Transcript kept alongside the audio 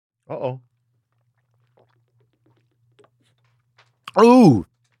Uh-oh. Ooh.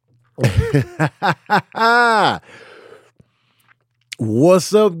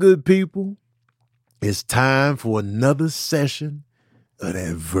 What's up, good people? It's time for another session of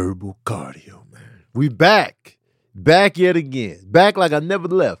that verbal cardio, man. We back. Back yet again. Back like I never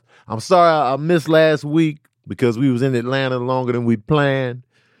left. I'm sorry I missed last week because we was in Atlanta longer than we planned.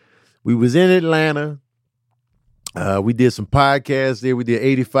 We was in Atlanta. We did some podcasts there. We did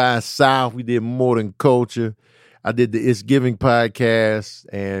 85 South. We did More Than Culture. I did the It's Giving podcast,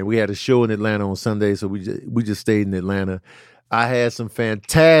 and we had a show in Atlanta on Sunday, so we just stayed in Atlanta. I had some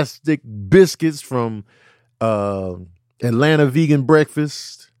fantastic biscuits from Atlanta Vegan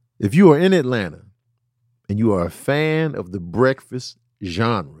Breakfast. If you are in Atlanta and you are a fan of the breakfast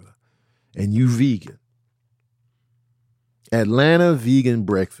genre and you vegan, Atlanta Vegan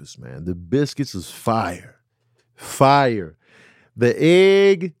Breakfast, man, the biscuits is fire. Fire. The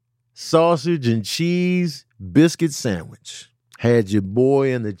egg, sausage, and cheese biscuit sandwich had your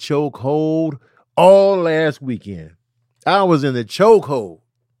boy in the chokehold all last weekend. I was in the chokehold.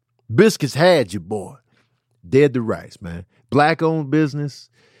 Biscuits had your boy. Dead to rice, man. Black-owned business.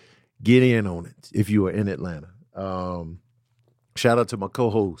 Get in on it if you are in Atlanta. Shout out to my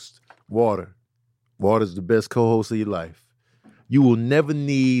co-host, Water. Water's the best co-host of your life. You will never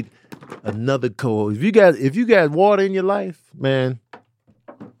need another co-host. If you got Water in your life, man,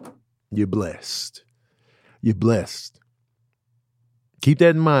 you're blessed. You're blessed. Keep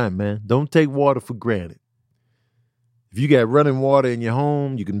that in mind, man. Don't take water for granted. If you got running water in your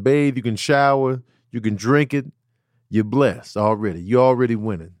home, you can bathe, you can shower, you can drink it, you're blessed already. You're already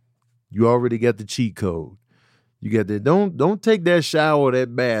winning. You already got the cheat code. You got that. Don't take that shower or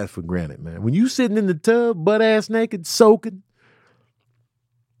that bath for granted, man. When you sitting in the tub, butt ass naked, soaking,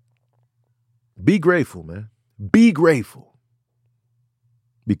 be grateful, man. Be grateful.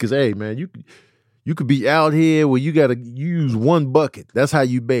 Because, hey, man, you could be out here where you got to use one bucket. That's how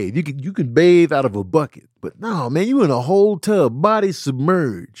you bathe. You can bathe out of a bucket. But no, man, you in a whole tub, body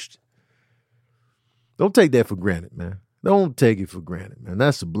submerged. Don't take that for granted, man. Don't take it for granted, man.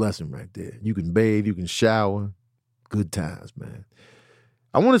 That's a blessing right there. You can bathe, you can shower. Good times, man.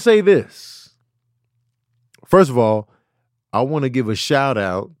 I want to say this. First of all, I want to give a shout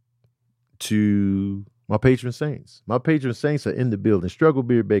out to my patron saints. My patron saints are in the building. Struggle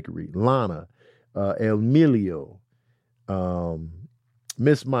Beer Bakery, Lana, Emilio,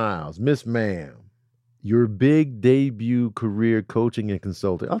 Miss Miles, Miss Ma'am, your big debut career coaching and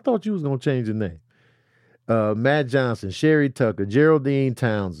consulting. I thought you was going to change the name. Matt Johnson, Sherry Tucker, Geraldine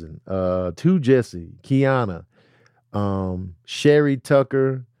Townsend, To Jesse, Kiana, Sherry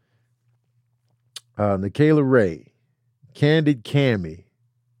Tucker, Nikayla Ray, Candid Cammy,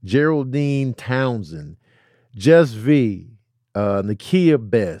 Geraldine Townsend, Just V, Nakia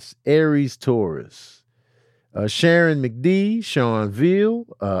Best, Aries Taurus, Sharon McD, Sean Veal,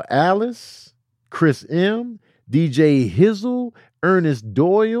 Alice, Chris M, DJ Hizzle, Ernest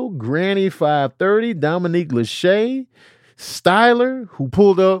Doyle, Granny 530, Dominique Lachey, Styler, who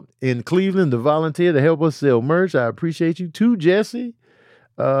pulled up in Cleveland to volunteer to help us sell merch. I appreciate you. To Jesse,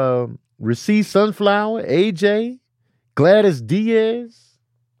 Receive Sunflower, AJ, Gladys Diaz,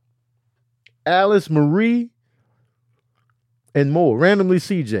 Alice Marie, and more. Randomly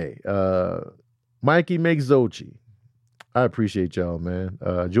CJ, Mikey Makes Zochi. I appreciate y'all, man.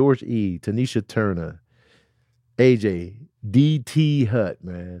 George E, Tanisha Turner, AJ, DT Hut,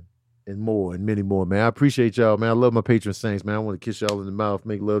 man, and more, and many more, man. I appreciate y'all, man. I love my patron saints, man. I want to kiss y'all in the mouth,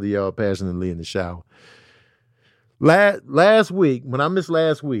 make love to y'all passionately in the shower. Last week, when I missed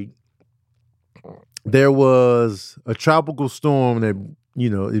last week, there was a tropical storm that,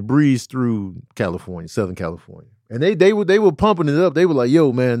 it breezed through California, Southern California. And they were pumping it up. They were like,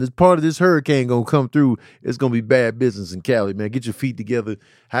 yo, man, this part of this hurricane gonna come through. It's gonna be bad business in Cali, man. Get your feet together,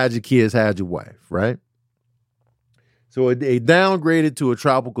 hide your kids, hide your wife, right? So they downgraded to a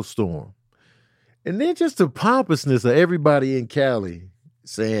tropical storm. And then just the pompousness of everybody in Cali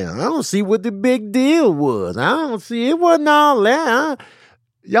saying, I don't see what the big deal was. I don't see, it wasn't all that.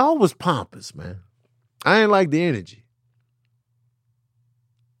 Y'all was pompous, man. I ain't like the energy.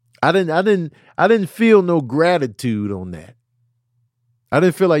 I didn't feel no gratitude on that. I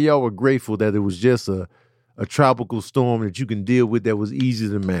didn't feel like y'all were grateful that it was just a tropical storm that you can deal with that was easy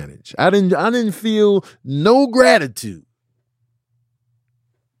to manage. I didn't feel no gratitude.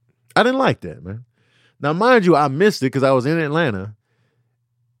 I didn't like that, man. Now, mind you, I missed it because I was in Atlanta,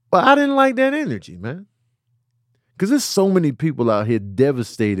 but I didn't like that energy, man. Because there's so many people out here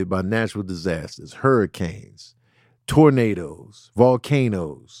devastated by natural disasters, hurricanes, tornadoes,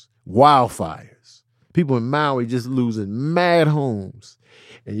 volcanoes, wildfires. People in Maui just losing mad homes.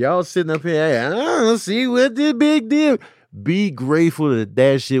 And y'all sitting up here, hey, I don't see what the big deal. Be grateful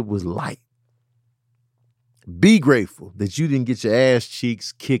that shit was light. Be grateful that you didn't get your ass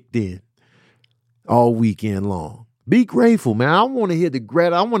cheeks kicked in all weekend long. Be grateful, man. I want to hear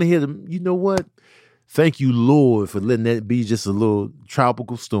I want to hear you know what? Thank you, Lord, for letting that be just a little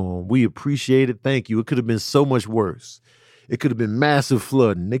tropical storm. We appreciate it. Thank you. It could have been so much worse. It could have been massive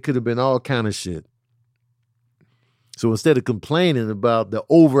flooding. It could have been all kind of shit. So instead of complaining about the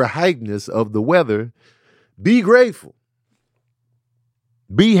overhypeness of the weather, be grateful.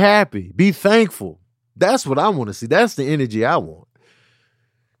 Be happy. Be thankful. That's what I want to see. That's the energy I want.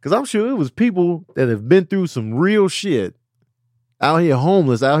 Because I'm sure it was people that have been through some real shit out here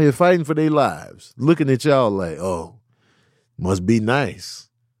homeless, out here fighting for their lives, looking at y'all like, oh, must be nice.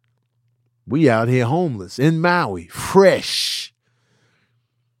 We out here homeless in Maui, fresh.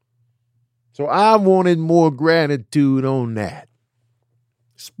 So I wanted more gratitude on that.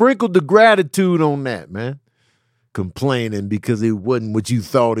 Sprinkled the gratitude on that, man. Complaining because it wasn't what you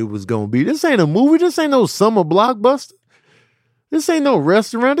thought it was going to be. This ain't a movie. This ain't no summer blockbuster. This ain't no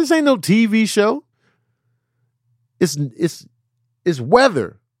restaurant. This ain't no TV show. It's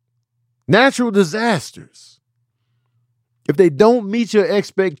weather, natural disasters. If they don't meet your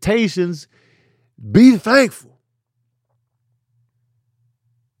expectations, be thankful.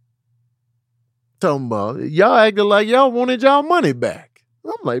 Talking about y'all acting like y'all wanted y'all money back.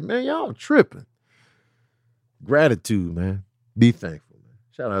 I'm like, man, y'all tripping. Gratitude, man. Be thankful, man.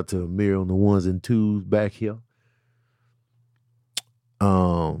 Shout out to Amir on the ones and twos back here.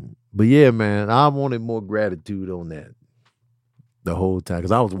 But yeah, man, I wanted more gratitude on that the whole time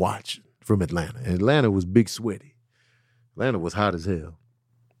because I was watching from Atlanta. And Atlanta was big sweaty. Atlanta was hot as hell.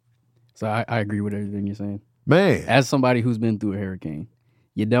 So I agree with everything you're saying. Man. As somebody who's been through a hurricane,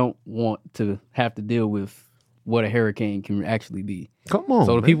 you don't want to have to deal with what a hurricane can actually be. Come on,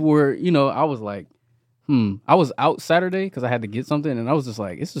 so the man. people were, I was like, I was out Saturday because I had to get something, and I was just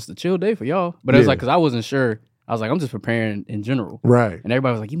like, it's just a chill day for y'all. But it was like, because I wasn't sure. I was like, I'm just preparing in general. Right. And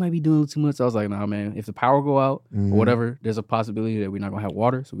everybody was like, you might be doing too much. So I was like, nah, man, if the power go out or whatever, there's a possibility that we're not going to have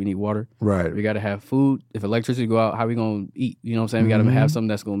water. So we need water. Right. We got to have food. If electricity go out, how we going to eat? You know what I'm saying? We got to have something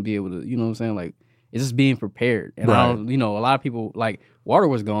that's going to be able to, you know what I'm saying? Like, it's just being prepared. And I don't, a lot of people, like, water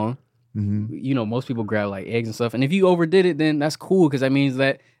was gone. Most people grab, like, eggs and stuff. And if you overdid it, then that's cool because that means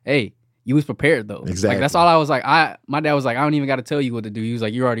that, hey, you was prepared though. Exactly. Like that's all I was like. My dad was like, I don't even got to tell you what to do. He was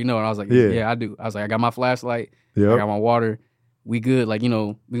like, you already know. And I was like, yeah, I do. I was like, I got my flashlight. I got my water. We good. Like, we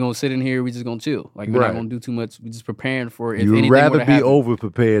gonna sit in here. We just gonna chill. Like we're not gonna do too much. We just preparing for if anything would rather be happen. Over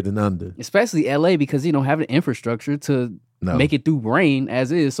prepared than under. Especially LA because have the infrastructure to make it through rain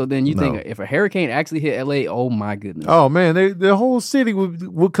as is. So then you think if a hurricane actually hit LA, oh my goodness. Oh man, the whole city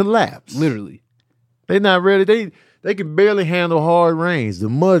would collapse. Literally. They're not ready. They can barely handle hard rains, the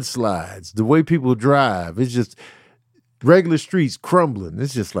mudslides, the way people drive. It's just regular streets crumbling.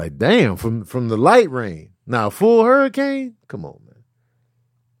 It's just like, damn, from the light rain. Now, full hurricane? Come on, man.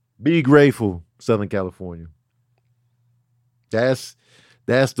 Be grateful, Southern California. That's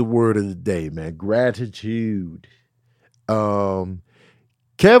the word of the day, man. Gratitude. Kev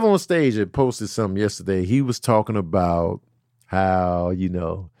on stage had posted something yesterday. He was talking about how,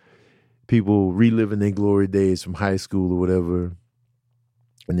 people reliving their glory days from high school or whatever.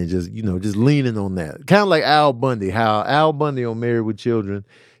 And then just leaning on that. Kind of like Al Bundy, how Al Bundy on Married with Children,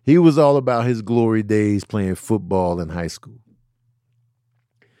 he was all about his glory days playing football in high school.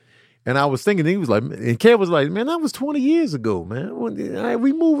 And I was thinking, he was like, and Kev was like, man, that was 20 years ago, man.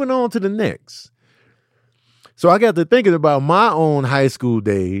 We moving on to the next. So I got to thinking about my own high school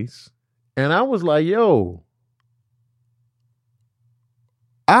days. And I was like, yo,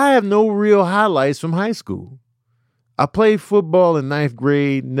 I have no real highlights from high school. I played football in 9th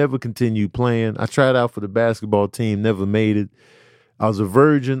grade, never continued playing. I tried out for the basketball team, never made it. I was a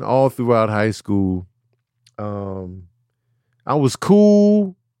virgin all throughout high school. I was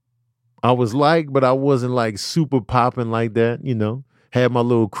cool. I was but I wasn't like super popping like that, Had my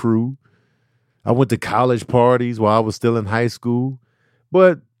little crew. I went to college parties while I was still in high school.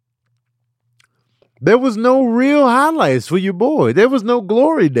 But there was no real highlights for your boy. There was no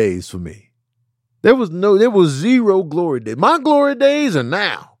glory days for me. There was zero glory days. My glory days are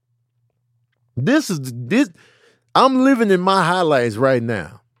now. I'm living in my highlights right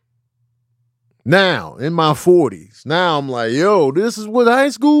now. Now, in my 40s. Now I'm like, yo, this is what high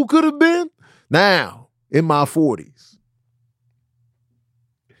school could have been. Now, in my 40s.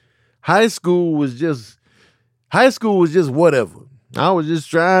 High school was just whatever. I was just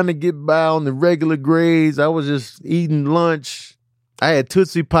trying to get by on the regular grades. I was just eating lunch. I had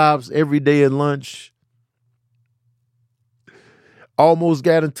Tootsie Pops every day at lunch. Almost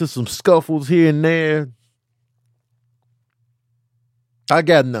got into some scuffles here and there. I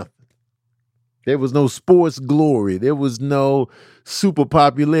got nothing. There was no sports glory. There was no super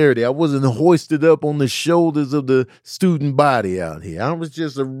popularity. I wasn't hoisted up on the shoulders of the student body out here. I was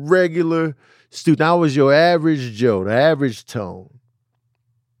just a regular student. I was your average Joe, the average Tone.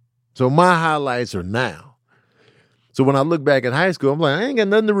 So my highlights are now. So when I look back at high school, I'm like, I ain't got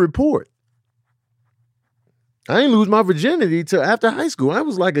nothing to report. I ain't lose my virginity till after high school. I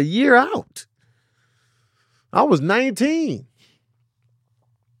was like a year out. I was 19.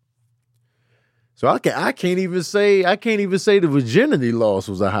 So I can't even say the virginity loss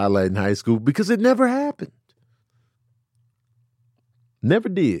was a highlight in high school because it never happened. Never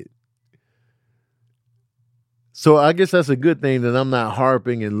did. So I guess that's a good thing that I'm not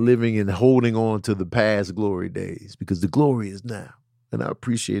harping and living and holding on to the past glory days, because the glory is now. And I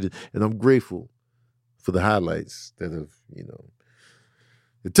appreciate it. And I'm grateful for the highlights that have,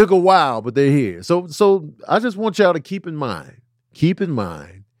 it took a while, but they're here. So I just want y'all to keep in mind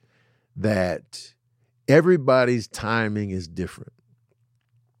that everybody's timing is different.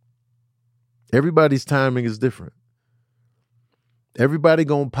 Everybody's timing is different. Everybody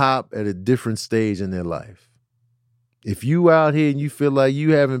gonna pop at a different stage in their life. If you out here and you feel like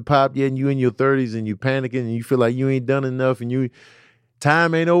you haven't popped yet and you in your 30s and you panicking and you feel like you ain't done enough and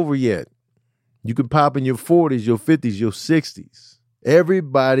time ain't over yet. You can pop in your 40s, your 50s, your 60s.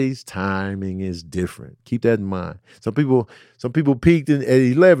 Everybody's timing is different. Keep that in mind. Some people peaked at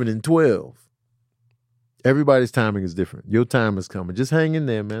 11 and 12. Everybody's timing is different. Your time is coming. Just hang in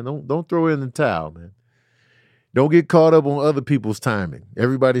there, man. Don't throw in the towel, man. Don't get caught up on other people's timing.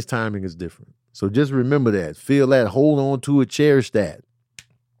 Everybody's timing is different. So just remember that. Feel that. Hold on to it. Cherish that.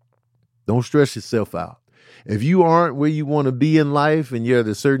 Don't stress yourself out. If you aren't where you want to be in life and you're at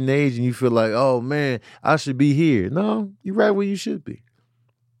a certain age and you feel like, oh, man, I should be here. No, you're right where you should be.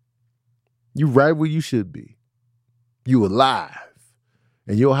 You're right where you should be. You alive.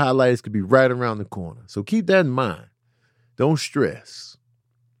 And your highlights could be right around the corner. So keep that in mind. Don't stress.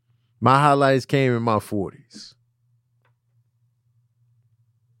 My highlights came in my 40s.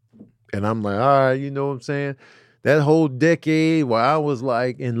 And I'm like, all right, you know what I'm saying? That whole decade where I was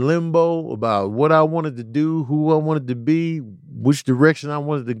like in limbo about what I wanted to do, who I wanted to be, which direction I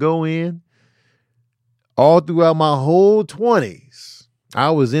wanted to go in. All throughout my whole 20s, I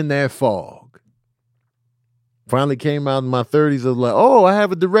was in that fog. Finally came out in my 30s, I was like, oh, I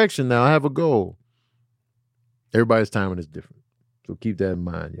have a direction now. I have a goal. Everybody's timing is different. So keep that in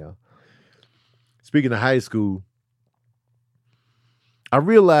mind, y'all. Speaking of high school, I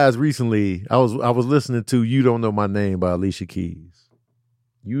realized recently I was listening to "You Don't Know My Name" by Alicia Keys.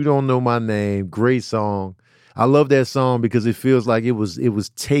 "You Don't Know My Name," great song. I love that song because it feels like it was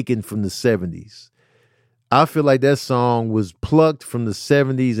taken from the 70s. I feel like that song was plucked from the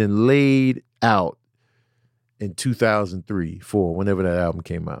 70s and laid out in 2003, 2004, whenever that album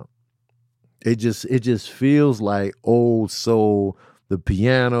came out. It just feels like old soul. The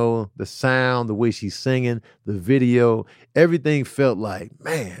piano, the sound, the way she's singing, the video, everything felt like,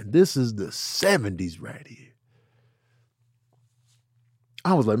 man, this is the 70s right here.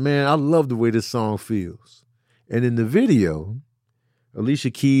 I was like, man, I love the way this song feels. And in the video, Alicia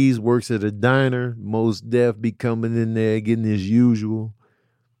Keys works at a diner. Mos Def be coming in there, getting his usual.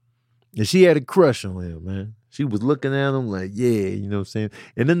 And she had a crush on him, man. She was looking at him like, yeah, you know what I'm saying?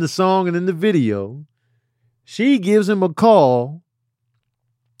 And in the song and in the video, she gives him a call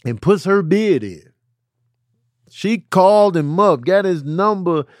and puts her bid in. She called him up, got his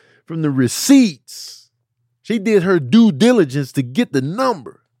number from the receipts. She did her due diligence to get the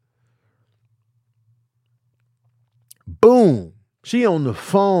number. Boom. She on the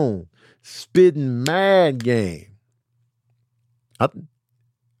phone, spitting mad game.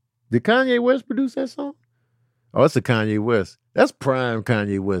 Did Kanye West produce that song? Oh, it's a Kanye West. That's prime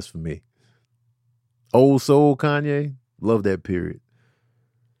Kanye West for me. Old soul Kanye. Love that period.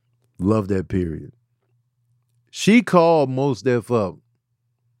 Love that period. She called Mos Def up,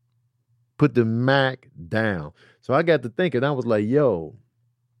 put the Mac down. So I got to thinking, I was like, yo,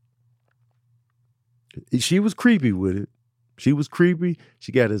 she was creepy with it. She was creepy.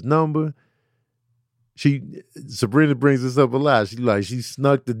 She got his number. Sabrina brings this up a lot. She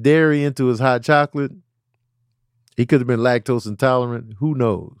snuck the dairy into his hot chocolate. He could have been lactose intolerant. Who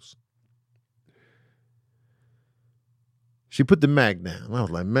knows? She put the Mac down. I was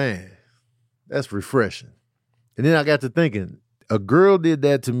like, man, that's refreshing. And then I got to thinking, a girl did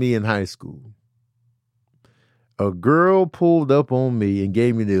that to me in high school. A girl pulled up on me and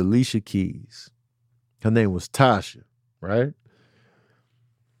gave me the Alicia Keys. Her name was Tasha, right?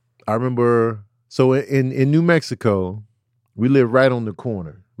 I remember, so in New Mexico, We live right on the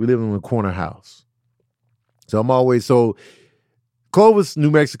corner. We live in a corner house. So Clovis, New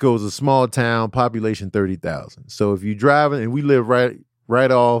Mexico is a small town, population 30,000. So if you're driving, and we live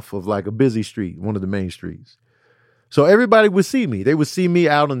right off of like a busy street, one of the main streets. So everybody would see me. They would see me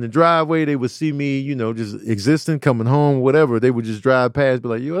out in the driveway. They would see me, just existing, coming home, whatever. They would just drive past, be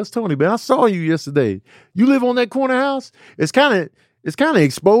like, yo, that's Tony, man. I saw you yesterday. You live on that corner house? It's kind of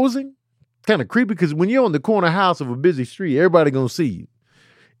exposing, kind of creepy, because when you're on the corner house of a busy street, everybody gonna see you.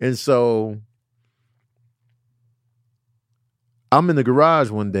 And so I'm in the garage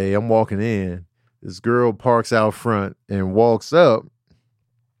one day. I'm walking in. This girl parks out front and walks up.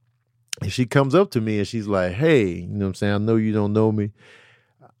 And she comes up to me and she's like, hey, you know what I'm saying? I know you don't know me.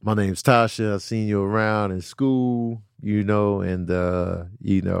 My name's Tasha. I've seen you around in school, and,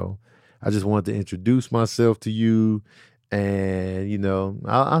 I just wanted to introduce myself to you. And,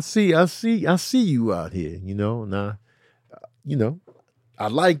 I see you out here, and I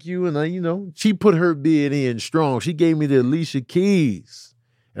like you. And she put her bid in strong. She gave me the Alicia Keys.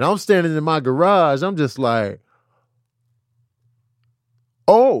 And I'm standing in my garage. I'm just like,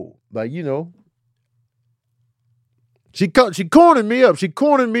 oh. She cornered me up.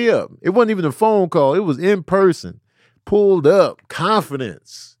 It wasn't even a phone call. It was in person. Pulled up,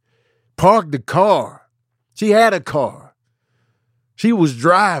 confidence. Parked the car. She had a car. She was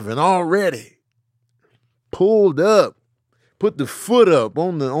driving already. Pulled up, put the foot up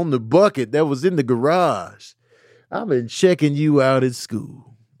on the bucket that was in the garage. I've been checking you out at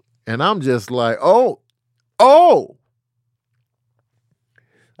school. And I'm just like, oh.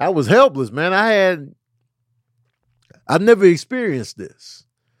 I was helpless, man. I've never experienced this.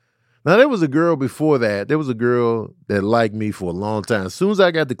 Now, there was a girl before that. There was a girl that liked me for a long time. As soon as I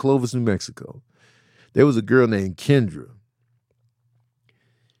got to Clovis, New Mexico, there was a girl named Kendra.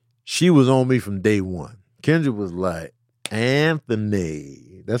 She was on me from day one. Kendra was like,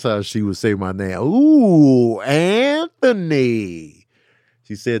 Anthony. That's how she would say my name. Ooh, Anthony.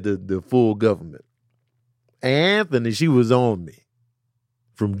 She said the full government. Anthony, she was on me.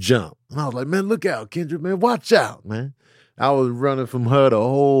 From jump. And I was like, man, look out, Kendra, man. Watch out, man. I was running from her the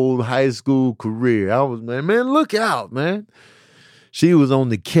whole high school career. I was, man, look out, man. She was on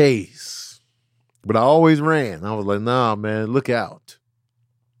the case. But I always ran. I was like, nah, man, look out.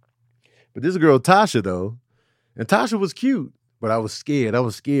 But this girl, Tasha, though, and Tasha was cute, but I was scared. I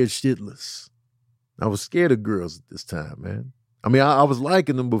was scared shitless. I was scared of girls at this time, man. I mean, I was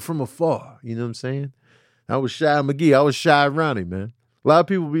liking them, but from afar. You know what I'm saying? I was Shy McGee. I was Shy Ronnie, man. A lot of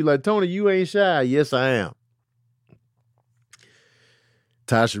people be like, Tony, you ain't shy. Yes, I am.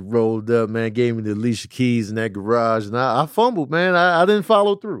 Tasha rolled up, man, gave me the Alicia Keys in that garage, and I fumbled, man. I didn't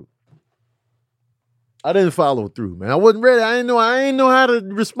follow through. Man. I wasn't ready. I didn't know how to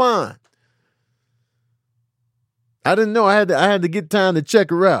respond. I didn't know. I had to get time to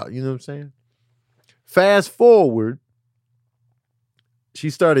check her out. You know what I'm saying? Fast forward, she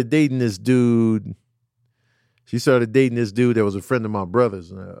started dating this dude. That was a friend of my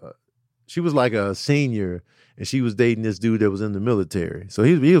brother's. She was like a senior, and she was dating this dude that was in the military. So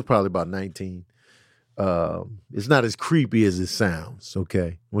he was probably about 19. It's not as creepy as it sounds,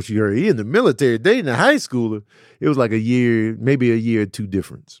 okay? Once you heard he in the military dating a high schooler, it was like maybe a year or two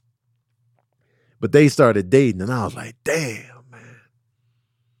difference. But they started dating, and I was like, damn, man.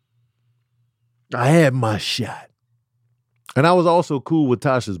 I had my shot. And I was also cool with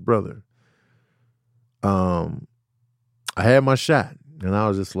Tasha's brother. I had my shot, and I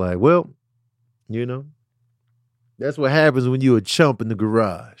was just like, well, that's what happens when you a chump in the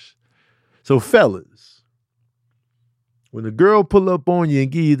garage. So fellas, when the girl pull up on you and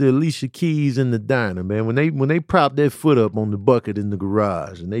give you the Alicia Keys in the diner, man, when they prop their foot up on the bucket in the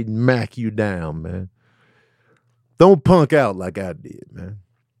garage and they mack you down, man, don't punk out like I did, man.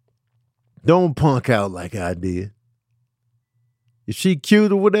 Don't punk out like I did. If she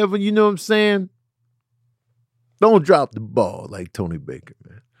cute or whatever, you know what I'm saying? Don't drop the ball like Tony Baker,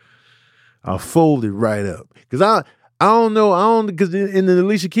 man. I'll fold it right up. Because I don't know, because in the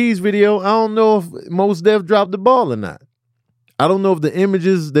Alicia Keys video, I don't know if Mos Def dropped the ball or not. I don't know if the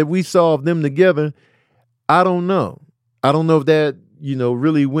images that we saw of them together, I don't know. I don't know if that,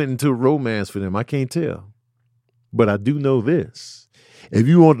 really went into romance for them. I can't tell. But I do know this. If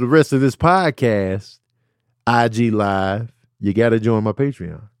you want the rest of this podcast, IG Live, you got to join my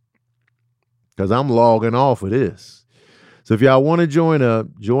Patreon. Because I'm logging off of this. So if y'all want to join up.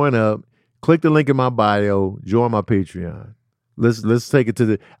 Click the link in my bio. Join my Patreon. Let's take it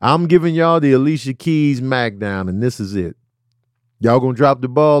to I'm giving y'all the Alicia Keys Smackdown, and this is it. Y'all gonna drop the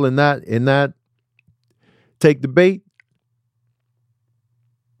ball and not take the bait?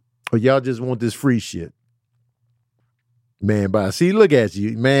 Or y'all just want this free shit? Man bye. See, look at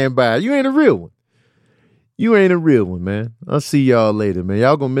you. Man bye. You ain't a real one. You ain't a real one, man. I'll see y'all later, man.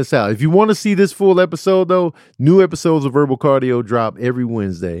 Y'all gonna miss out. If you want to see this full episode, though, new episodes of Verbal Cardio drop every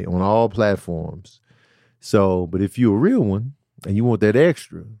Wednesday on all platforms. So, but if you're a real one and you want that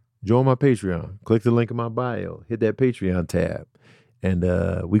extra, join my Patreon. Click the link in my bio. Hit that Patreon tab. And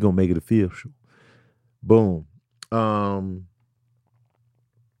we gonna make it official. Boom. But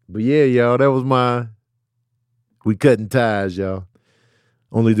yeah, y'all, that was we cutting ties, y'all.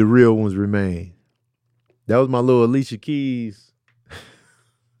 Only the real ones remain. That was my little Alicia Keys.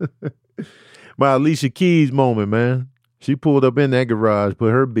 My Alicia Keys moment, man. She pulled up in that garage,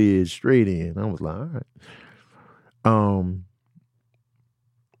 put her bid straight in. I was like, all right.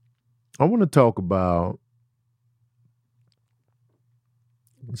 I want to talk about,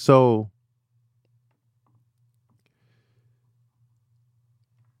 so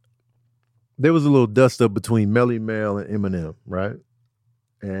there was a little dust up between Melly Mel and Eminem, right?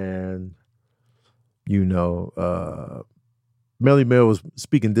 And Melly Mel was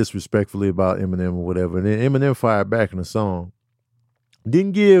speaking disrespectfully about Eminem or whatever. And then Eminem fired back in the song.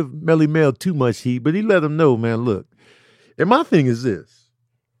 Didn't give Melly Mel too much heat, but he let him know, man, look. And my thing is this.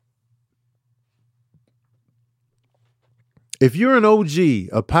 If you're an OG,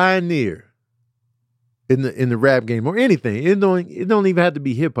 a pioneer in the rap game or anything, it don't even have to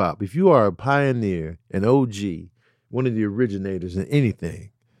be hip hop. If you are a pioneer, an OG, one of the originators in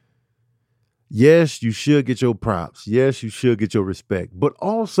anything, yes, you should get your props. Yes, you should get your respect. But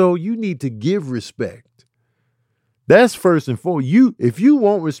also, you need to give respect. That's first and foremost. If you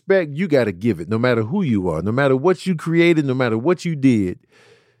want respect, you got to give it, no matter who you are, no matter what you created, no matter what you did.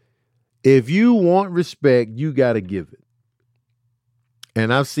 If you want respect, you got to give it.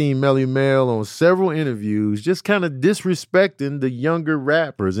 And I've seen Melly Mel on several interviews just kind of disrespecting the younger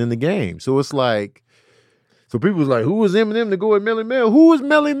rappers in the game. So it's like, so people was like, who was Eminem to go with Melly Mel? Who was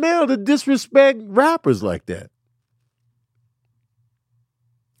Melly Mel to disrespect rappers like that?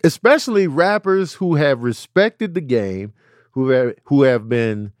 Especially rappers who have respected the game, who have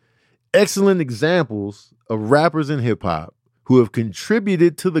been excellent examples of rappers in hip hop, who have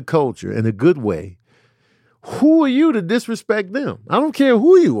contributed to the culture in a good way. Who are you to disrespect them? I don't care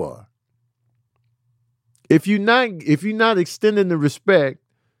who you are. If you're not extending the respect,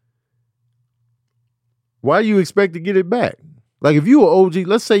 why do you expect to get it back? Like if you were OG,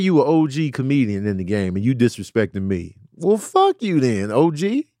 let's say you were OG comedian in the game and you disrespecting me. Well, fuck you then,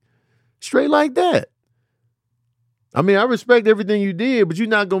 OG. Straight like that. I mean, I respect everything you did, but you're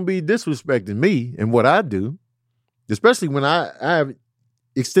not going to be disrespecting me and what I do, especially when I have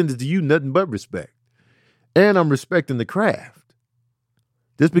extended to you nothing but respect. And I'm respecting the craft.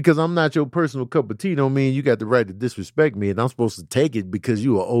 Just because I'm not your personal cup of tea don't mean you got the right to disrespect me and I'm supposed to take it because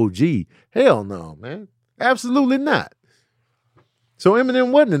you are OG. Hell no, man. Absolutely not. So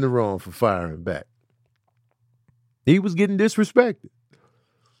Eminem wasn't in the wrong for firing back. He was getting disrespected.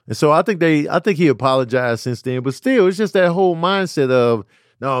 And so I think he apologized since then, but still, it's just that whole mindset of,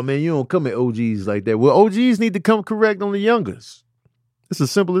 no, man, you don't come at OGs like that. Well, OGs need to come correct on the youngers. It's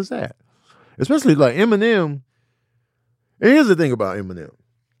as simple as that. Especially like Eminem. And here's the thing about Eminem.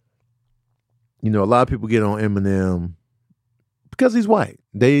 A lot of people get on Eminem because he's white.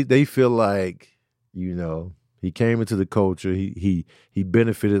 They feel like, he came into the culture. He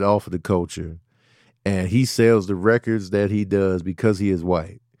benefited off of the culture. And he sells the records that he does because he is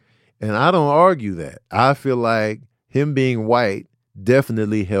white. And I don't argue that. I feel like him being white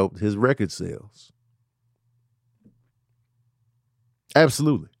definitely helped his record sales.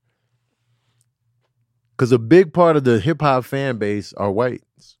 Absolutely. Because a big part of the hip hop fan base are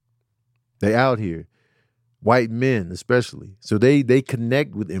whites. They out here. White men especially. So they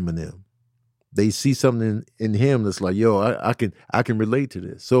connect with Eminem. They see something in him that's like, yo, I can relate to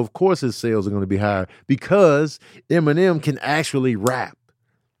this. So of course his sales are going to be higher because Eminem can actually rap.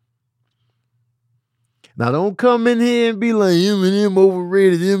 Now don't come in here and be like, Eminem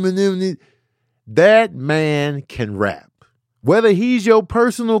overrated, Eminem. That man can rap. Whether he's your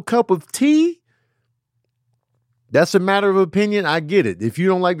personal cup of tea, that's a matter of opinion. I get it. If you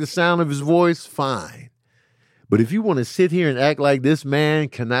don't like the sound of his voice, fine. But if you want to sit here and act like this man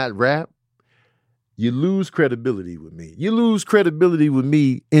cannot rap, you lose credibility with me. You lose credibility with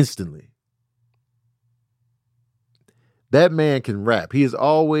me instantly. That man can rap. He has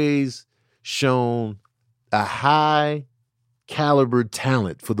always shown a high caliber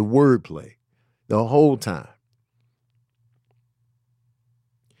talent for the wordplay the whole time.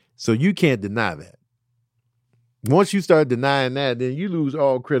 So you can't deny that. Once you start denying that, then you lose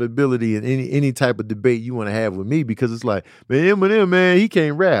all credibility in any type of debate you want to have with me because it's like, man, Eminem, man, he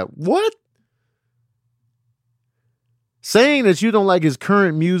can't rap. What? Saying that you don't like his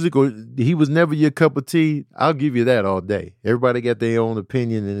current music or he was never your cup of tea, I'll give you that all day. Everybody got their own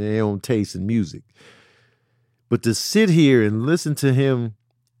opinion and their own taste in music. But to sit here and listen to him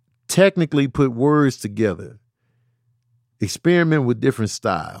technically put words together, experiment with different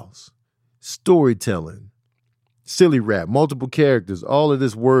styles, storytelling, silly rap, multiple characters, all of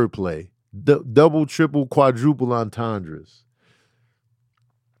this wordplay, double, triple, quadruple entendres.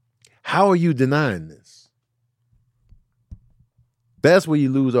 How are you denying this? That's where you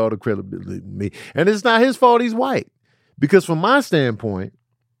lose all the credibility with me. And it's not his fault he's white. Because from my standpoint,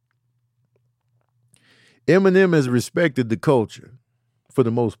 Eminem has respected the culture for the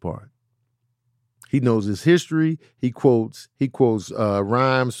most part. He knows his history. He quotes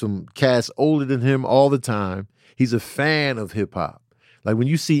rhymes from cats older than him all the time. He's a fan of hip hop. Like when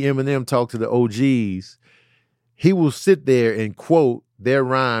you see Eminem talk to the OGs, he will sit there and quote their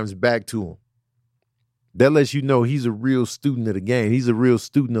rhymes back to him. That lets you know he's a real student of the game. He's a real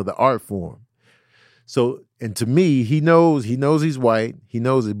student of the art form. So, and to me, he knows he's white. He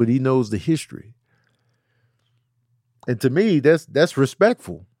knows it, but he knows the history. And to me, that's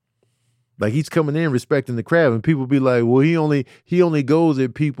respectful. Like he's coming in respecting the craft, and people be like, well, he only goes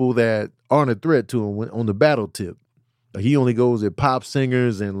at people that aren't a threat to him on the battle tip. Like he only goes at pop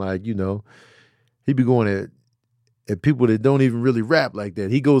singers and like, you know, he be going at people that don't even really rap like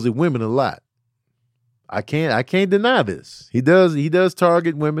that. He goes at women a lot. I can't deny this. He does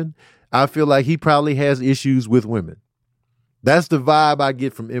target women. I feel like he probably has issues with women. That's the vibe I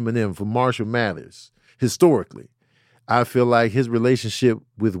get from Eminem, from Marshall Mathers. Historically, I feel like his relationship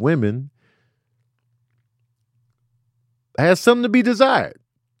with women has something to be desired.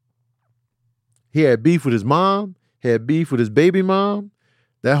 He had beef with his mom, had beef with his baby mom.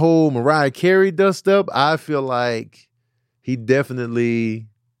 That whole Mariah Carey dust up, I feel like he definitely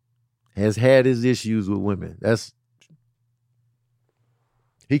has had his issues with women.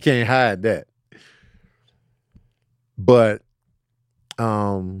 He can't hide that. But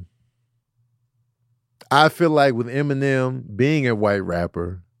I feel like with Eminem being a white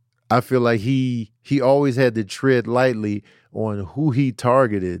rapper, I feel like he always had to tread lightly on who he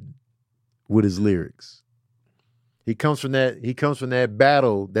targeted with his lyrics. He comes from that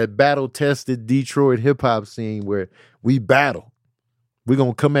battle tested Detroit hip hop scene where we battle. We're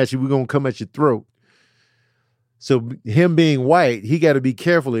gonna come at you, we're gonna come at your throat. So him being white, he gotta be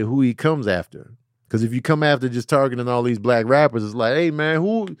careful at who he comes after. Because if you come after just targeting all these black rappers, it's like, hey man,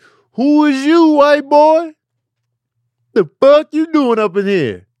 who is you, white boy? The fuck you doing up in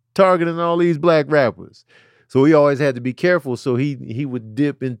here? Targeting all these black rappers. So he always had to be careful. So he would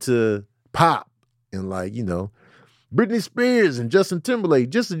dip into pop and like, you know, Britney Spears and Justin Timberlake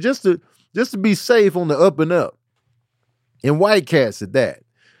just to be safe on the up and up. And white cats at that.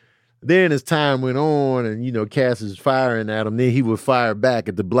 Then as time went on and, you know, Cass is firing at him, then he would fire back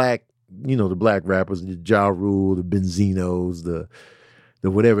at the black rappers, the Ja Rule, the Benzinos, the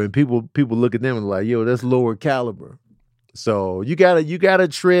whatever. And people look at them and like, yo, that's lower caliber. So you gotta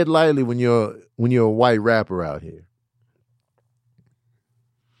tread lightly when you're a white rapper out here.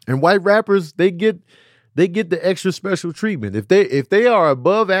 And white rappers, they get the extra special treatment. If they are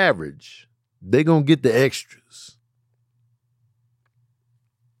above average, they're gonna get the extras.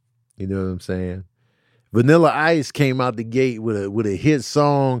 You know what I'm saying? Vanilla Ice came out the gate with a hit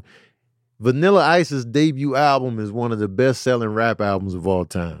song. Vanilla Ice's debut album is one of the best-selling rap albums of all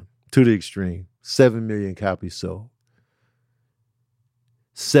time, to the extreme. 7 million copies sold.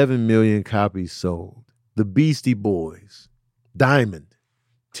 7 million copies sold. The Beastie Boys, Diamond,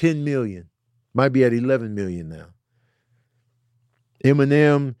 10 million. Might be at 11 million now.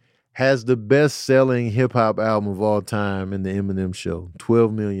 Eminem has the best-selling hip-hop album of all time in the Eminem Show.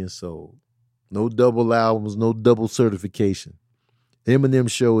 12 million sold. No double albums, no double certification. The Eminem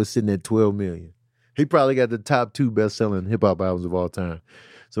Show is sitting at 12 million. He probably got the top 2 best-selling hip-hop albums of all time.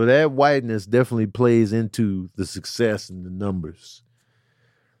 So that whiteness definitely plays into the success and the numbers.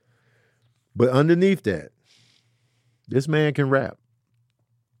 But underneath that, this man can rap.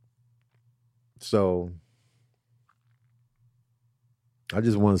 So I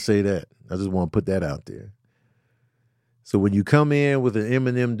just want to say that. I just want to put that out there. So when you come in with an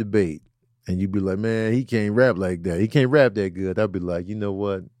Eminem debate and you be like, man, he can't rap like that. He can't rap that good. I'll be like, you know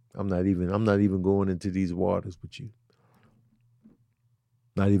what? I'm not even going into these waters with you.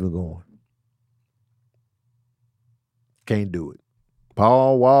 Not even going. Can't do it.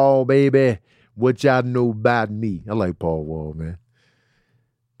 Paul Wall, baby. What y'all know about me? I like Paul Wall, man.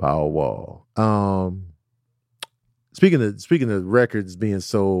 Paul Wall. Speaking of records being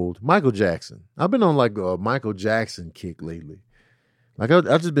sold, Michael Jackson. I've been on like a Michael Jackson kick lately. Like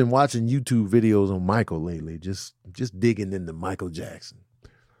I've just been watching YouTube videos on Michael lately, just digging into Michael Jackson.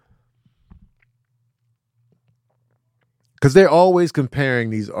 Because they're always comparing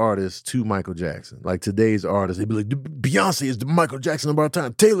these artists to Michael Jackson. Like today's artists, they'd be like, Beyonce is the Michael Jackson of our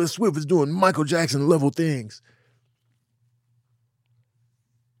time. Taylor Swift is doing Michael Jackson level things.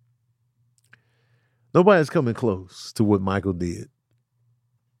 Nobody's coming close to what Michael did.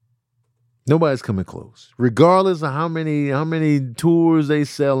 Nobody's coming close. Regardless of how many tours they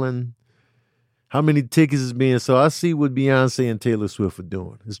selling, how many tickets is being sold. I see what Beyonce and Taylor Swift are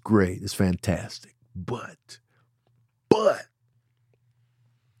doing. It's great. It's fantastic. But,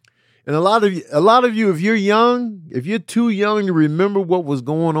 and a lot of you, if you're young, if you're too young to remember what was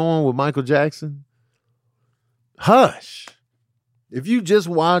going on with Michael Jackson, hush. If you just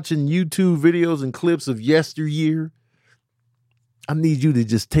watching YouTube videos and clips of yesteryear, I need you to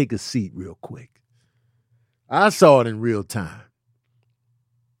just take a seat real quick. I saw it in real time.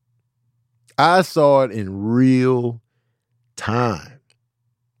 I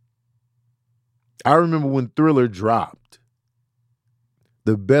remember when Thriller dropped,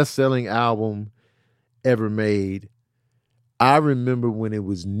 the best-selling album ever made. I remember when it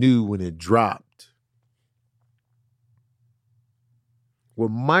was new, when it dropped. What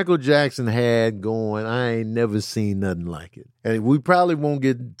Michael Jackson had going, I ain't never seen nothing like it. And we probably won't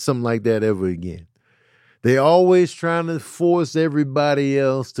get something like that ever again. They always trying to force everybody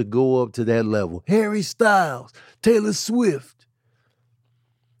else to go up to that level. Harry Styles, Taylor Swift.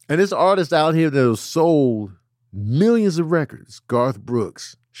 And there's artists out here that have sold millions of records. Garth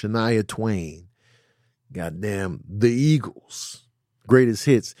Brooks, Shania Twain, goddamn, The Eagles, Greatest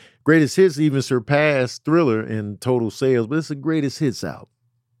Hits. Greatest Hits even surpassed Thriller in total sales, but it's the Greatest Hits album.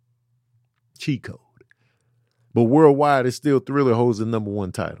 Cheat code. But worldwide, it's still Thriller holds the number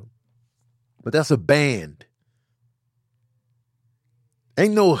one title. But that's a band.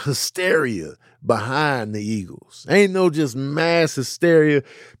 Ain't no hysteria behind the Eagles. Ain't no just mass hysteria.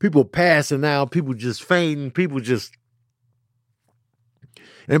 People passing out, people just fainting, people just...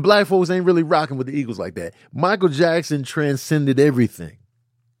 And black folks ain't really rocking with the Eagles like that. Michael Jackson transcended everything.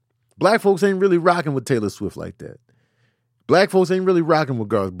 Black folks ain't really rocking with Taylor Swift like that. Black folks ain't really rocking with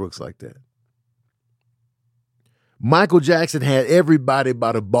Garth Brooks like that. Michael Jackson had everybody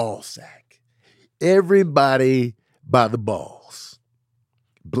by the ball sack. Everybody by the balls.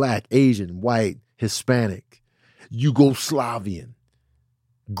 Black, Asian, white, Hispanic, Yugoslavian,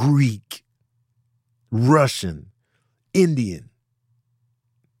 Greek, Russian, Indian,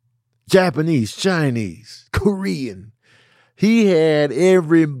 Japanese, Chinese, Korean. He had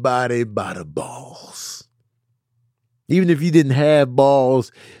everybody by the balls. Even if you didn't have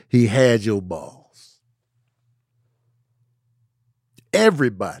balls, he had your balls.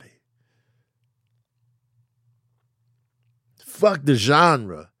 Everybody. Fuck the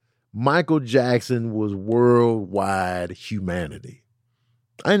genre. Michael Jackson was worldwide humanity.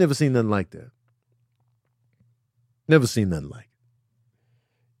 I ain't never seen nothing like that. Never seen nothing like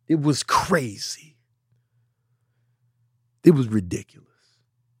it. It was crazy. It was ridiculous.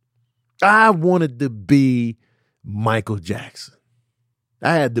 I wanted to be Michael Jackson.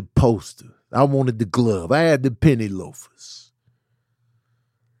 I had the poster. I wanted the glove. I had the penny loafers.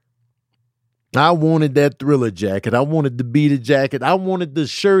 I wanted that Thriller jacket. I wanted the Beat It jacket. I wanted the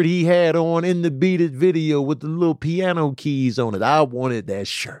shirt he had on in the Beat It video with the little piano keys on it. I wanted that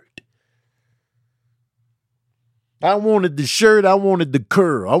shirt. I wanted the shirt. I wanted the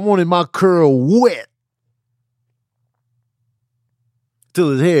curl. I wanted my curl wet.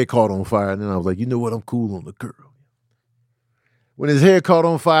 Till his hair caught on fire. And then I was like, you know what? I'm cool on the curl. When his hair caught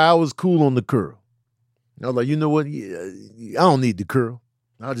on fire, I was cool on the curl. I was like, you know what? Yeah, I don't need the curl.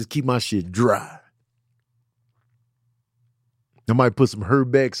 I'll just keep my shit dry. I might put some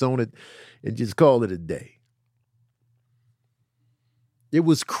Herbex on it and just call it a day. It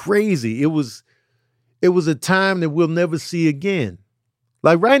was crazy. It was a time that we'll never see again.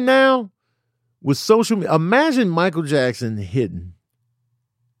 Like right now, with social media, imagine Michael Jackson hitting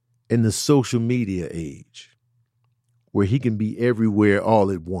in the social media age where he can be everywhere all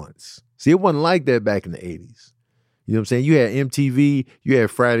at once. See, it wasn't like that back in the 80s. You know what I'm saying? You had MTV, you had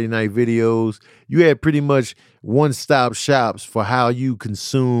Friday Night Videos, you had pretty much one-stop shops for how you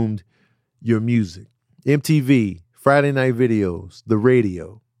consumed your music. MTV, Friday Night Videos, the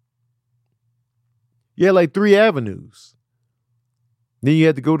radio. You had like 3 avenues. Then you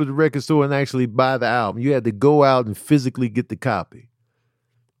had to go to the record store and actually buy the album. You had to go out and physically get the copy.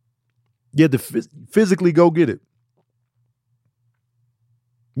 You had to physically go get it.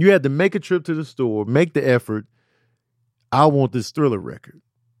 You had to make a trip to the store, make the effort. I want this Thriller record.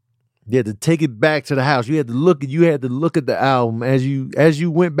 You had to take it back to the house. You had to look at the album as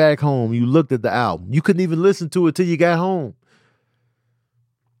you went back home. You looked at the album. You couldn't even listen to it till you got home.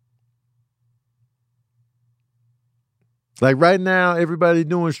 Like right now, everybody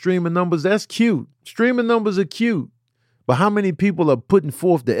doing streaming numbers. That's cute. Streaming numbers are cute. But how many people are putting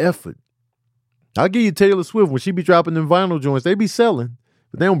forth the effort? I'll give you Taylor Swift. When she be dropping them vinyl joints, they be selling.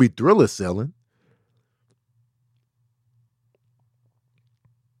 But they don't be Thriller selling.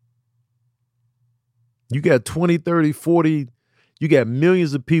 You got 20, 30, 40, you got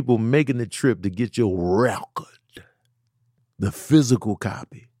millions of people making the trip to get your record, the physical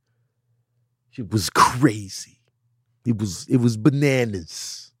copy. It was crazy. It was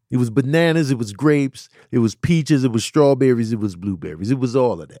bananas. It was bananas, it was grapes, it was peaches, it was strawberries, it was blueberries. It was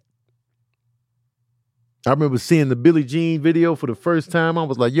all of that. I remember seeing the Billie Jean video for the first time. I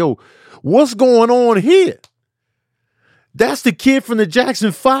was like, yo, what's going on here? That's the kid from the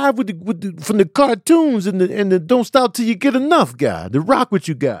Jackson 5 from the cartoons and the Don't Stop Till You Get Enough guy, the Rock What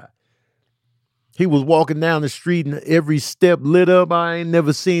You Got. He was walking down the street and every step lit up. I ain't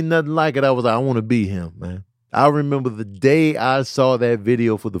never seen nothing like it. I was like, I want to be him, man. I remember the day I saw that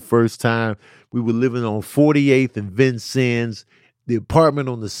video for the first time. We were living on 48th and Vincennes, the apartment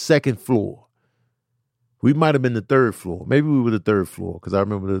on the second floor. We might have been the third floor. Maybe we were the third floor because I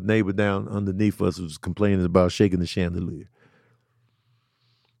remember the neighbor down underneath us was complaining about shaking the chandelier.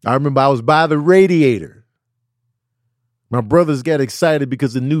 I remember I was by the radiator. My brothers got excited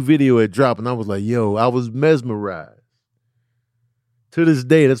because the new video had dropped, and I was like, yo, I was mesmerized. To this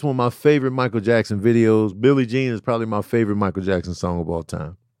day, that's one of my favorite Michael Jackson videos. Billie Jean is probably my favorite Michael Jackson song of all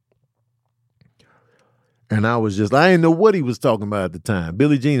time. And I didn't know what he was talking about at the time.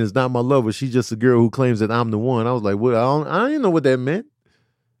 Billie Jean is not my lover. She's just a girl who claims that I'm the one. I was like, well, I didn't know what that meant.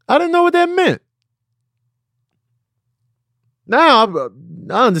 I didn't know what that meant. Now,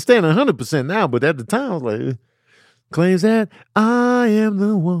 I understand 100% now, but at the time, I was like, claims that I am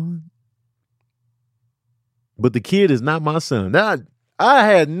the one. But the kid is not my son. Now, I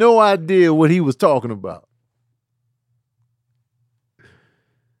had no idea what he was talking about.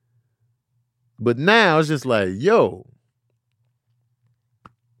 But now it's just like, yo,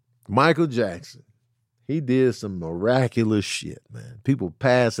 Michael Jackson, he did some miraculous shit, man. People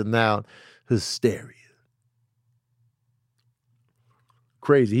passing out, hysteria.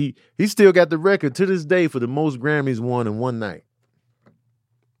 Crazy. He still got the record to this day for the most Grammys won in one night.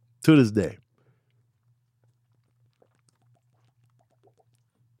 To this day.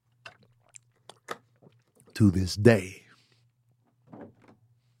 To this day.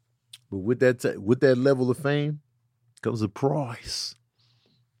 But with that level of fame comes a price.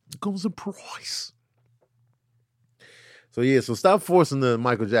 Comes a price. So yeah, so stop forcing the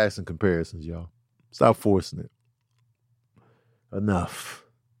Michael Jackson comparisons, y'all. Stop forcing it. Enough.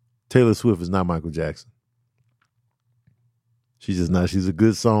 Taylor Swift is not Michael Jackson. She's just not. She's a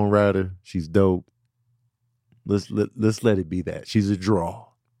good songwriter. She's dope. Let's let it be that. She's a draw.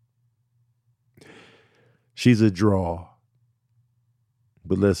 She's a draw.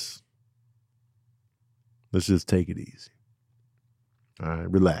 But let's just take it easy. All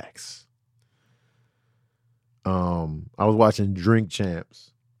right, relax. I was watching Drink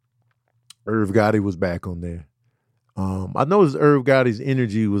Champs. Irv Gotti was back on there. I noticed Irv Gotti's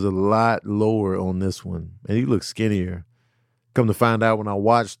energy was a lot lower on this one, and he looked skinnier. Come to find out when I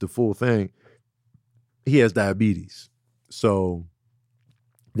watched the full thing, he has diabetes. So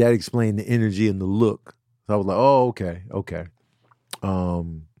that explained the energy and the look. So I was like, oh, okay.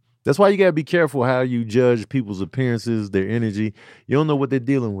 That's why you got to be careful how you judge people's appearances, their energy. You don't know what they're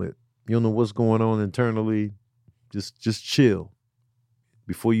dealing with. You don't know what's going on internally. Just chill.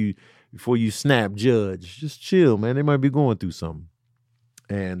 Before you snap judge, just chill, man. They might be going through something.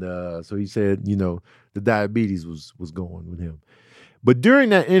 And so he said, the diabetes was going with him. But during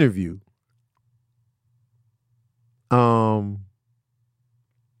that interview, I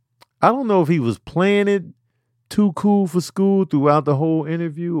don't know if he was playing it too cool for school throughout the whole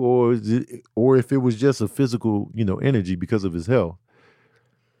interview, or if it was just a physical, energy because of his health.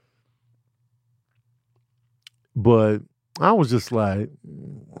 But I was just like,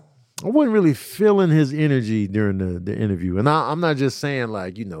 I wasn't really feeling his energy during the interview. And I'm not just saying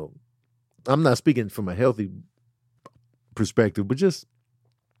like, I'm not speaking from a healthy perspective, but just,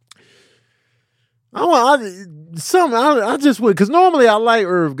 I just would, because normally I like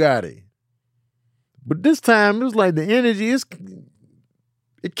Irv Gotti. But this time, it was like the energy,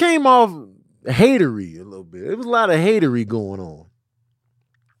 it came off hatery a little bit. There was a lot of hatery going on.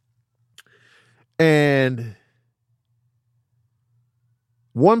 And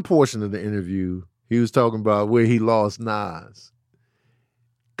one portion of the interview, he was talking about where he lost Nas.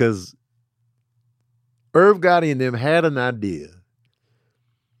 Because Irv Gotti and them had an idea.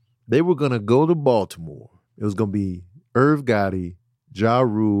 They were going to go to Baltimore. It was going to be Irv Gotti, Ja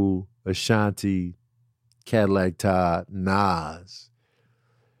Rule, Ashanti, Cadillac Todd, Nas.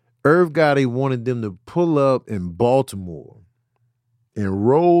 Irv Gotti wanted them to pull up in Baltimore in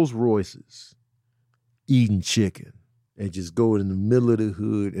Rolls Royces, eating chicken, and just go in the middle of the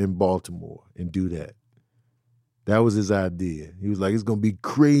hood in Baltimore and do that. That was his idea. He was like, it's going to be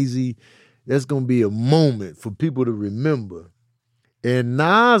crazy. That's going to be a moment for people to remember. And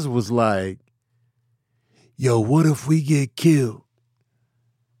Nas was like, yo, what if we get killed?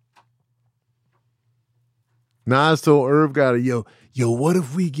 Nas told Irv Gotti, yo, what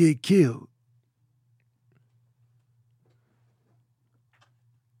if we get killed?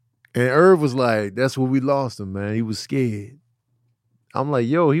 And Irv was like, that's where we lost him, man. He was scared. I'm like,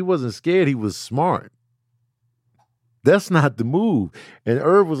 yo, he wasn't scared. He was smart. That's not the move. And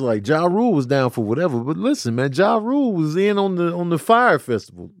Irv was like, Ja Rule was down for whatever. But listen, man, Ja Rule was in on the Fire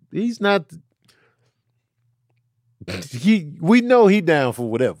Festival. He's not. We know he down for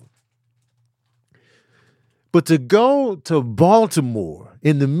whatever. But to go to Baltimore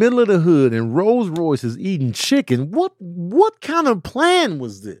in the middle of the hood and Rolls Royces eating chicken, what kind of plan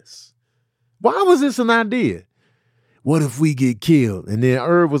was this? Why was this an idea? What if we get killed? And then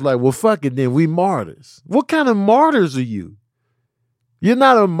Irv was like, well, fuck it then, we martyrs. What kind of martyrs are you? You're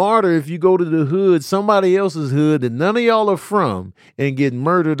not a martyr if you go to the hood, somebody else's hood that none of y'all are from, and get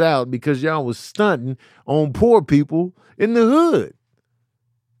murdered out because y'all was stunting on poor people in the hood.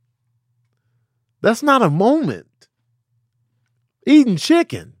 That's not a moment. Eating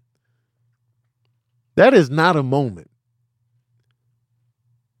chicken. That is not a moment.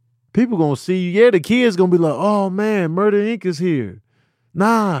 People gonna see you. Yeah, the kids gonna be like, oh man, Murder Inc. is here.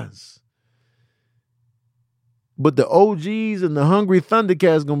 Nas. But the OGs and the Hungry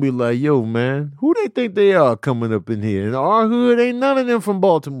Thundercats gonna be like, yo, man, who they think they are coming up in here? In our hood, ain't none of them from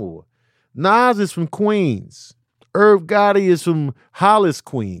Baltimore. Nas is from Queens. Irv Gotti is from Hollis,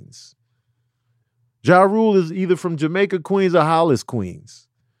 Queens. Ja Rule is either from Jamaica, Queens, or Hollis, Queens.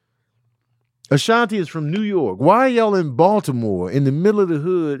 Ashanti is from New York. Why are y'all in Baltimore in the middle of the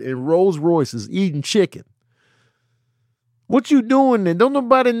hood in Rolls Royces eating chicken? What you doing then? Don't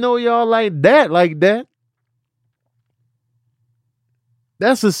nobody know y'all like that.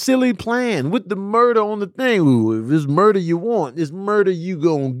 That's a silly plan with the murder on the thing. Ooh, if it's murder you want, it's murder you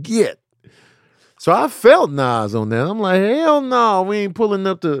gonna get. So I felt Nas on that. I'm like, hell no, we ain't pulling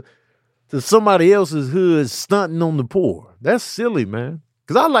up to somebody else's hood stunting on the poor. That's silly, man.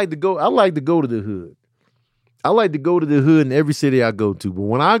 Because I like to go to the hood. I like to go to the hood in every city I go to. But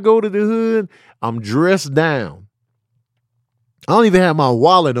when I go to the hood, I'm dressed down. I don't even have my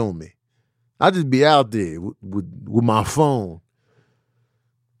wallet on me. I just be out there with my phone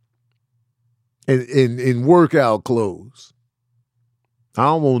and in workout clothes. I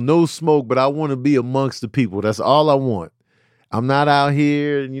don't want no smoke, but I want to be amongst the people. That's all I want. I'm not out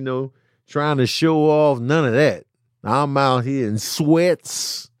here, trying to show off, none of that. I'm out here in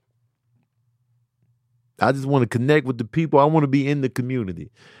sweats. I just want to connect with the people. I want to be in the community.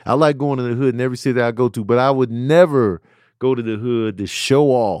 I like going to the hood in every city I go to, but I would never go to the hood to show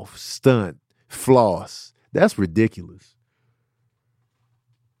off, stunt, floss. That's ridiculous.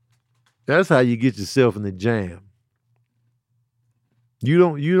 That's how you get yourself in the jam. You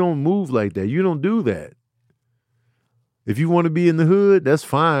don't move like that. You don't do that. If you want to be in the hood, that's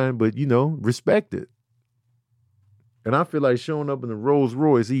fine, but respect it. And I feel like showing up in a Rolls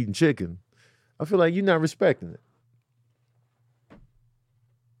Royce eating chicken, I feel like you're not respecting it.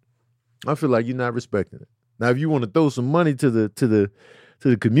 I feel like you're not respecting it. Now, if you want to throw some money to the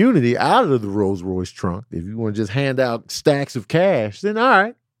community out of the Rolls Royce trunk, if you want to just hand out stacks of cash, then all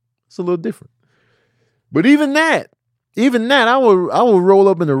right, it's a little different. But even that, I will roll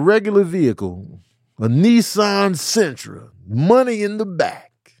up in a regular vehicle, a Nissan Sentra, money in the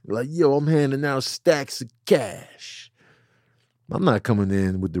back. Like, yo, I'm handing out stacks of cash. I'm not coming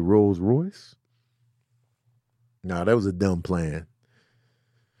in with the Rolls Royce. Nah, that was a dumb plan.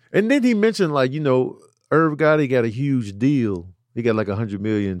 And then he mentioned, Irv Gotti got a huge deal. He got like $100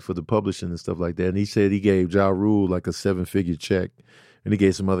 million for the publishing and stuff like that. And he said he gave Ja Rule like a 7-figure check, and he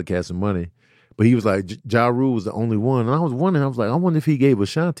gave some other cats some money. But he was like, Ja Rule was the only one. And I was wondering, I wonder if he gave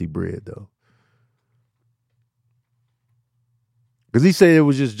Ashanti bread though. Because he said it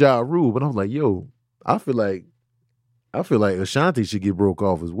was just Ja Rule, but I was like, yo, I feel like Ashanti should get broke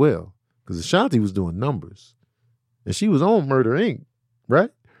off as well. Because Ashanti was doing numbers. And she was on Murder Inc., right?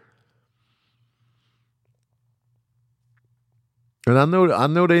 And I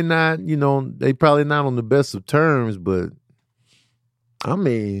know they not, they probably not on the best of terms, but I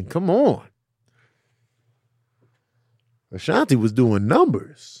mean, come on. Ashanti was doing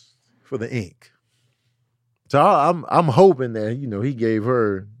numbers for the Ink. So I'm hoping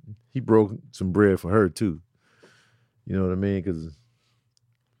that, he broke some bread for her too. You know what I mean?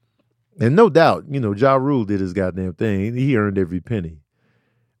 And no doubt, Ja Rule did his goddamn thing. He earned every penny.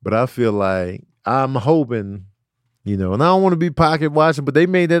 But I feel like I'm hoping, and I don't want to be pocket watching, but they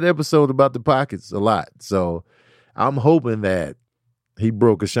made that episode about the pockets a lot. So I'm hoping that he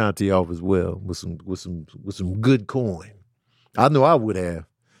broke Ashanti off as well with some good coin. I know I would have.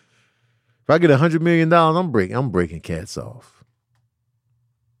 If I get $100 million, I'm breaking cats off.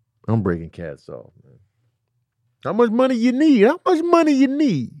 I'm breaking cats off, man. How much money you need? How much money you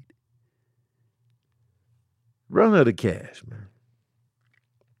need? Run out of cash, man.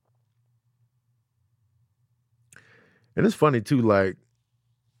 And it's funny too, like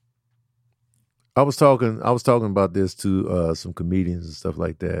I was talking about this to some comedians and stuff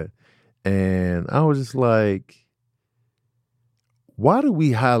like that. And I was just like, why do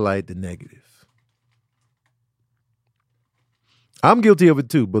we highlight the negative? I'm guilty of it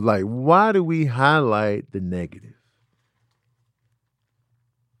too, but like, why do we highlight the negative?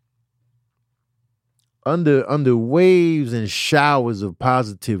 Under waves and showers of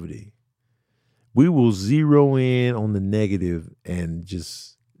positivity, we will zero in on the negative and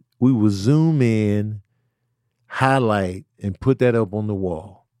we will zoom in, highlight, and put that up on the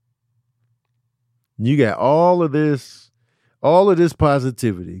wall. You got all of this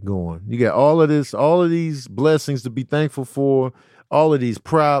positivity going. You got all of these blessings to be thankful for, all of these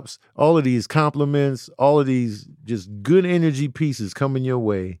props, all of these compliments, all of these just good energy pieces coming your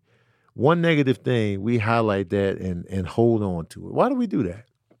way. One negative thing, we highlight that and hold on to it. Why do we do that?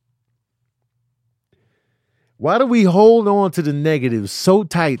 Why do we hold on to the negative so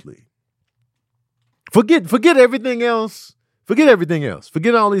tightly? Forget everything else. Forget everything else.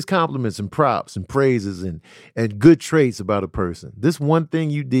 Forget all these compliments and props and praises and good traits about a person. This one thing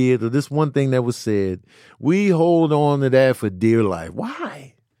you did or this one thing that was said, we hold on to that for dear life.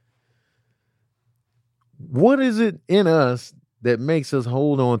 Why? What is it in us that makes us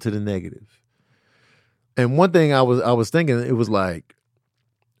hold on to the negative? And one thing I was thinking, it was like,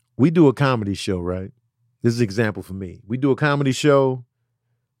 we do a comedy show, right? This is an example for me. We do a comedy show.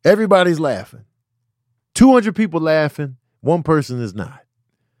 Everybody's laughing. 200 people laughing. One person is not.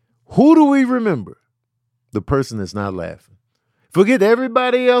 Who do we remember? The person that's not laughing. Forget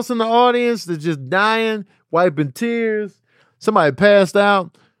everybody else in the audience that's just dying, wiping tears. Somebody passed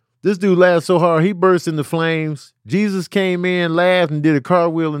out. This dude laughed so hard, he burst into flames. Jesus came in, laughed, and did a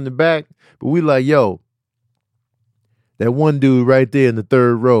cartwheel in the back. But we like, yo, that one dude right there in the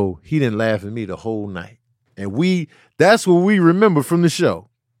third row, he didn't laugh at me the whole night. And that's what we remember from the show.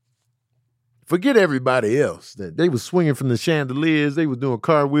 Forget everybody else. That they was swinging from the chandeliers. They was doing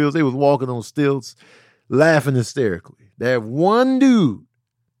cartwheels. They was walking on stilts, laughing hysterically. That one dude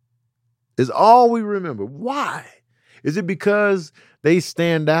is all we remember. Why? Is it because they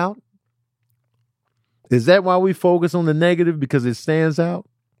stand out? Is that why we focus on the negative? Because it stands out?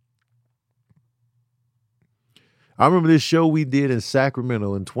 I remember this show we did in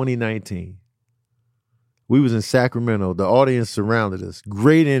Sacramento in 2019. We was in Sacramento. The audience surrounded us.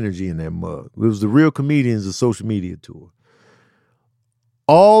 Great energy in that mug. It was the Real Comedians of Social Media Tour.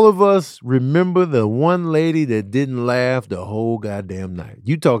 All of us remember the one lady that didn't laugh the whole goddamn night.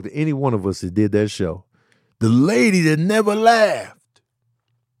 You talk to any one of us that did that show. The lady that never laughed.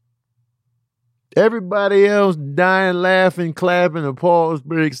 Everybody else dying, laughing, clapping, applause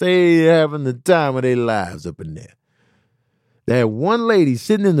breaks. They having the time of their lives up in there. That one lady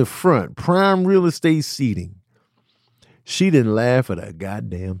sitting in the front, prime real estate seating, she didn't laugh at a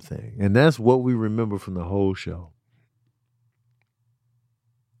goddamn thing. And that's what we remember from the whole show.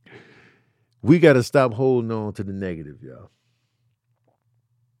 We got to stop holding on to the negative, y'all.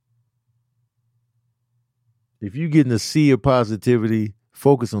 If you get in a sea of positivity,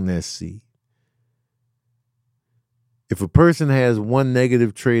 focus on that sea. If a person has one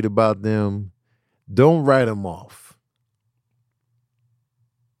negative trait about them, don't write them off.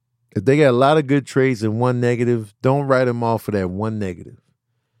 If they got a lot of good traits and one negative, don't write them off for that one negative.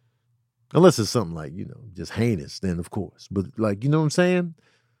 Unless it's something like, just heinous, then of course. But like, you know what I'm saying?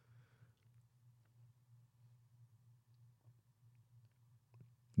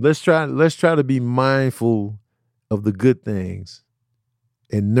 Let's try to be mindful of the good things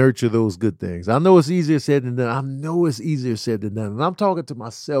and nurture those good things. I know it's easier said than done. And I'm talking to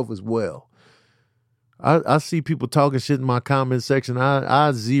myself as well. I see people talking shit in my comment section.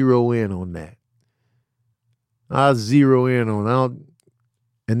 I zero in on that.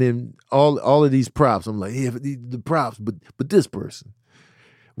 And then all of these props. I'm like, yeah, the props, but this person.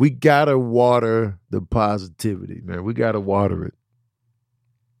 We gotta water the positivity, man. We gotta water it.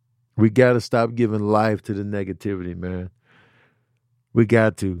 We gotta stop giving life to the negativity, man. We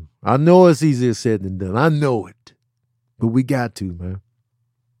got to. I know it's easier said than done. I know it. But we got to, man.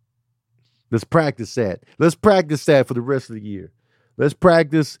 Let's practice that. Let's practice that for the rest of the year. Let's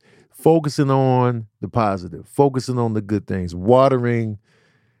practice focusing on the positive, focusing on the good things, watering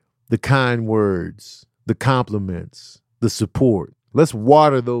the kind words, the compliments, the support. Let's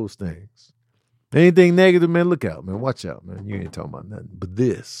water those things. Anything negative, man, look out, man. Watch out, man. You ain't talking about nothing. But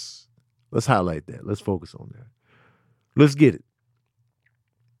this, let's highlight that. Let's focus on that. Let's get it.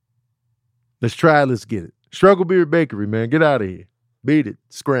 Let's try it. Let's get it. Struggle Beard Bakery, man. Get out of here. Beat it.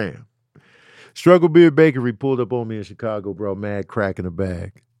 Scram. Struggle Beard Bakery pulled up on me in Chicago, bro. Mad crack in the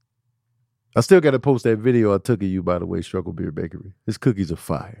bag. I still got to post that video I took of you, by the way, Struggle Beard Bakery. His cookies are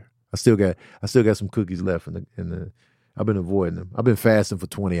fire. I still got some cookies left in the I've been avoiding them. I've been fasting for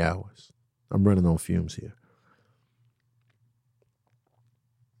 20 hours. I'm running on fumes here.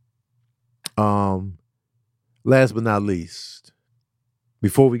 Last but not least,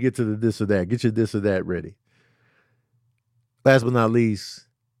 before we get to the this or that, get your this or that ready. Last but not least,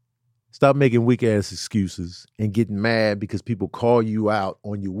 stop making weak ass excuses and getting mad because people call you out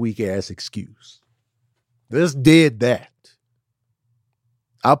on your weak ass excuse. Just did that.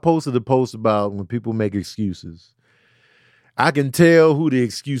 I posted a post about when people make excuses. I can tell who the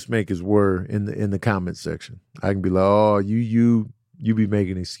excuse makers were in the comment section. I can be like, oh, you be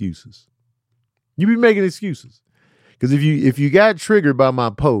making excuses. You be making excuses. Because if you got triggered by my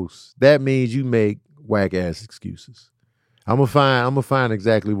post, that means you make whack ass excuses. I'm gonna find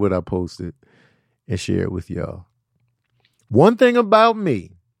exactly what I posted and share it with y'all. One thing about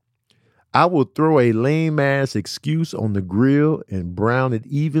me, I will throw a lame ass excuse on the grill and brown it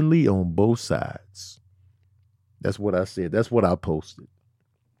evenly on both sides. That's what I said. That's what I posted.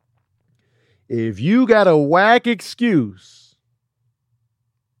 If you got a whack excuse,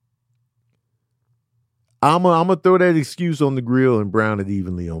 I'm gonna throw that excuse on the grill and brown it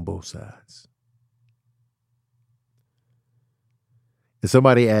evenly on both sides. And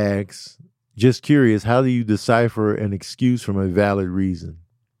somebody asks, just curious, how do you decipher an excuse from a valid reason?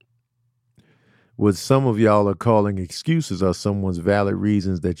 What some of y'all are calling excuses are someone's valid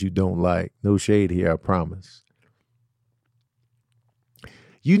reasons that you don't like. No shade here, I promise.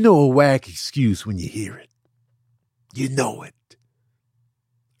 You know a whack excuse when you hear it. You know it.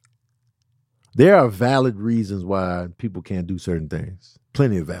 There are valid reasons why people can't do certain things.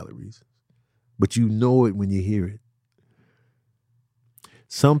 Plenty of valid reasons. But you know it when you hear it.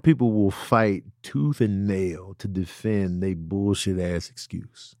 Some people will fight tooth and nail to defend their bullshit ass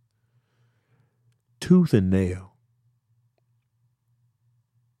excuse. Tooth and nail.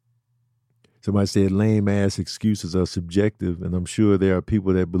 Somebody said lame ass excuses are subjective, and I'm sure there are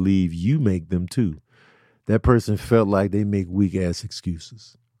people that believe you make them too. That person felt like they make weak ass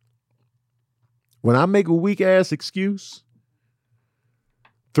excuses. When I make a weak ass excuse,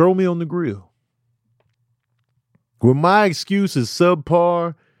 throw me on the grill. When my excuse is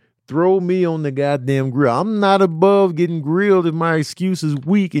subpar, throw me on the goddamn grill. I'm not above getting grilled if my excuse is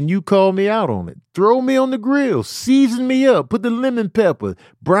weak and you call me out on it. Throw me on the grill. Season me up. Put the lemon pepper.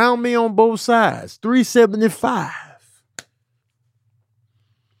 Brown me on both sides. $3.75.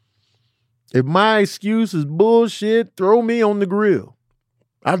 If my excuse is bullshit, throw me on the grill.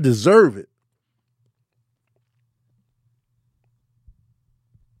 I deserve it.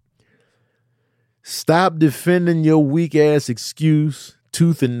 Stop defending your weak ass excuse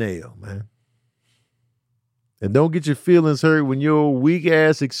tooth and nail, man. And don't get your feelings hurt when your weak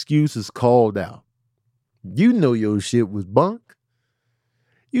ass excuse is called out. You know your shit was bunk.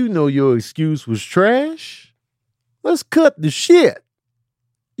 You know your excuse was trash. Let's cut the shit.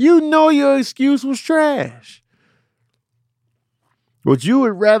 You know your excuse was trash. But you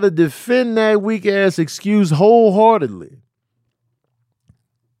would rather defend that weak ass excuse wholeheartedly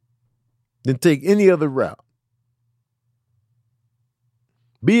than take any other route.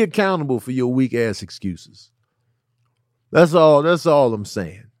 Be accountable for your weak ass excuses. That's all I'm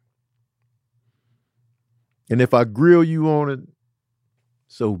saying. And if I grill you on it,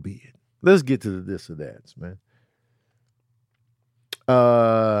 so be it. Let's get to the this or that, man.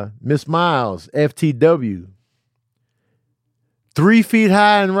 Miss Miles, FTW. 3 feet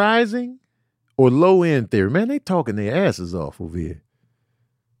high and rising or low end theory? Man, they talking their asses off over here.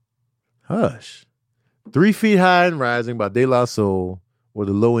 Hush. 3 feet high and rising by De La Soul or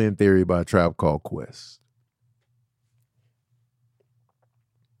the low end theory by a Tribe Called Quest?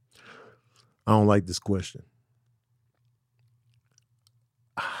 I don't like this question.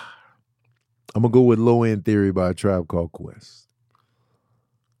 I'm going to go with low end theory by a Tribe Called Quest.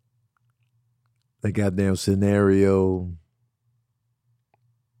 that goddamn scenario.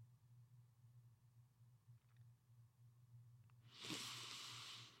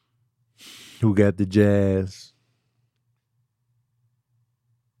 Who got the Jazz?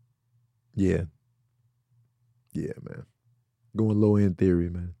 Yeah. Yeah, man. Going Low End Theory,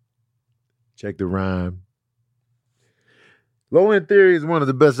 man. Check the rhyme. Low End Theory is one of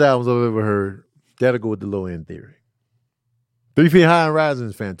the best albums I've ever heard. Gotta go with the Low End Theory. 3 Feet High and Rising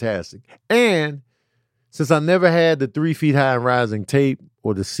is fantastic. And since I never had the 3 Feet High and Rising tape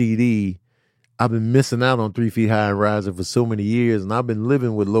or the CD, I've been missing out on 3 Feet High and Rising for so many years, and I've been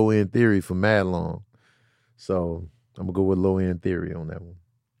living with Low End Theory for mad long. So I'm gonna go with Low End Theory on that one.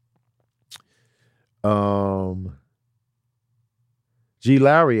 G.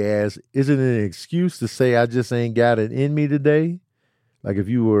 Lowry asks, is it an excuse to say I just ain't got it in me today? Like if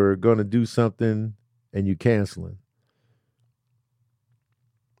you were going to do something and you canceling.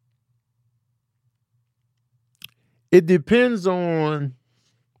 It depends on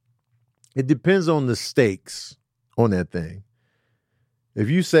the stakes on that thing.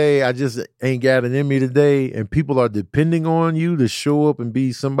 If you say I just ain't got it in me today and people are depending on you to show up and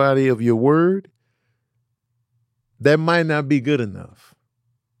be somebody of your word, that might not be good enough.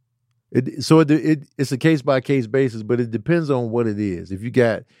 It's a case by case basis, but it depends on what it is. If you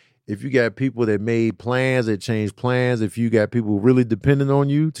got people that made plans, that changed plans, if you got people really depending on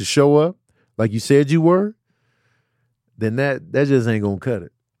you to show up like you said you were, then that just ain't gonna cut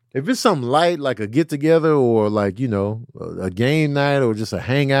it. If it's something light like a get together or like, you know, a game night or just a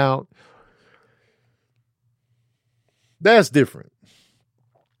hangout, that's different.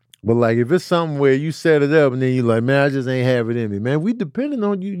 But like if it's something where you set it up and then you're like, man, I just ain't have it in me, man. We depending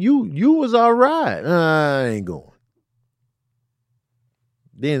on you. You was all right. I ain't going.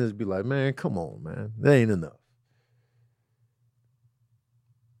 Then it's be like, man, come on, man. That ain't enough.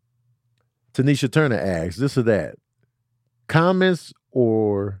 Tanisha Turner asks, this or that. Comments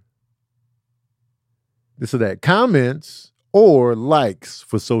or this or that. Comments or likes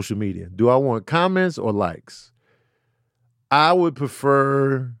for social media. Do I want comments or likes? I would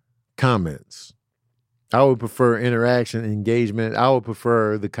prefer comments. I would prefer interaction, engagement. I would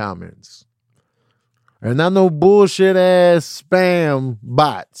prefer the comments. And not no bullshit ass spam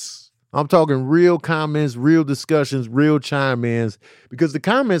bots. I'm talking real comments, real discussions, real chime-ins, because the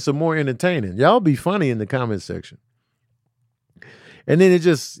comments are more entertaining. Y'all be funny in the comment section. And then it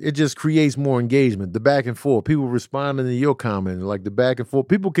just creates more engagement, the back and forth. People responding to your comment, like the back and forth.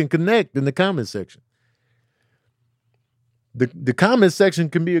 People can connect in the comment section. The comment section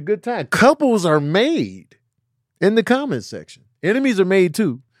can be a good time. Couples are made in the comment section. Enemies are made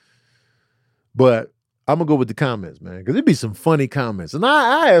too. But I'm going to go with the comments, man, because it'd be some funny comments. And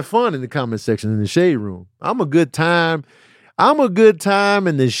I have fun in the comment section in the Shade Room. I'm a good time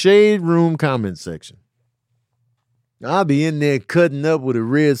in the Shade Room comment section. I'll be in there cutting up with a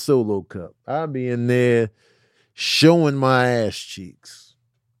red Solo cup. I'll be in there showing my ass cheeks.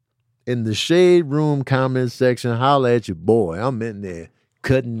 In the Shade Room comment section, holla at your boy. I'm in there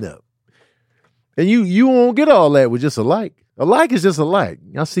cutting up. And you won't get all that with just a like. A like is just a like.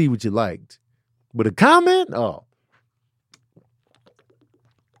 I see what you liked. But a comment? Oh.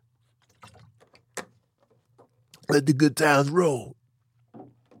 Let the good times roll.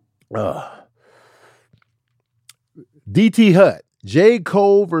 DT Hut, J.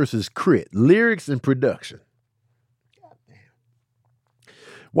 Cole versus Crit, lyrics and production.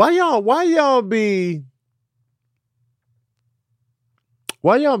 Why y'all be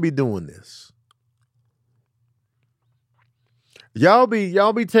doing this? Y'all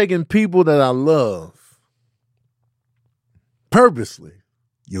be taking people that I love purposely.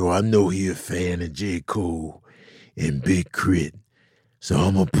 Yo, I know he a fan of J. Cole and Big Crit, so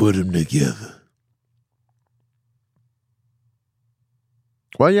I'm gonna put them together.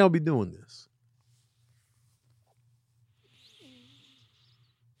 Why y'all be doing this?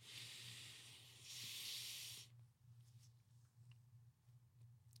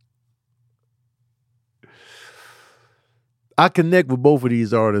 I connect with both of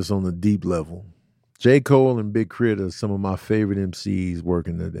these artists on a deep level. J. Cole and Big Crit are some of my favorite MCs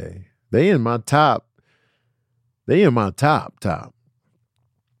working today. They in my top.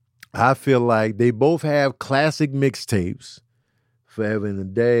 I feel like they both have classic mixtapes. Forever in a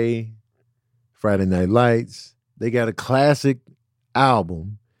Day, Friday Night Lights. They got a classic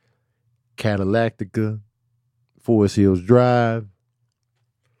album, Cadillactica, Forest Hills Drive.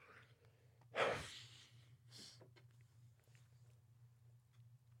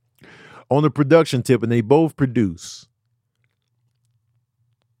 On the production tip, and they both produce.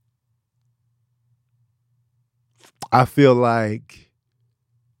 I feel like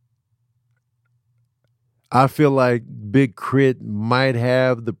I feel like Big Crit might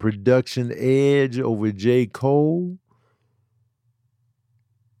have the production edge over J. Cole.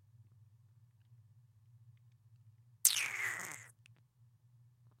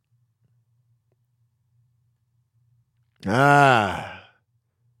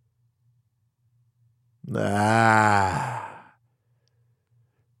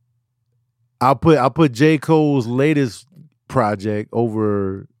 I'll put J. Cole's latest project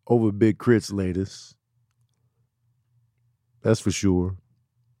over Big Crit's latest. That's for sure.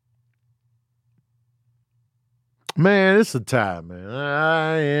 Man, it's a tie, man.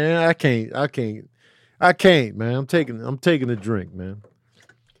 I can't, man. I'm taking a drink, man.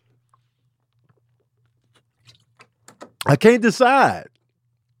 I can't decide,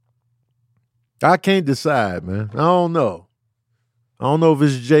 man. I don't know if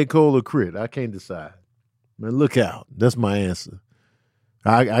it's J. Cole or Crit. I can't decide. Man, look out. That's my answer.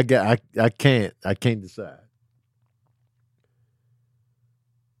 I can't decide.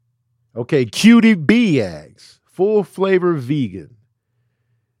 Okay, Cutie B asks, full flavor vegan.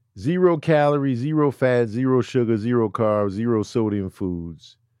 0 calories, 0 fat, 0 sugar, 0 carbs, 0 sodium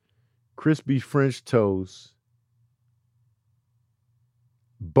foods. Crispy French toast.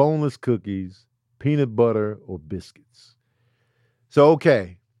 Boneless cookies, peanut butter, or biscuits. So,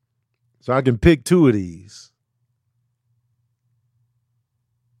 okay. So I can pick 2 of these.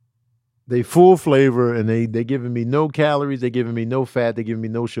 They full flavor and they giving me no calories, they giving me no fat, they giving me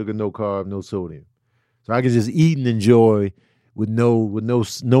no sugar, no carb, no sodium. So I can just eat and enjoy with no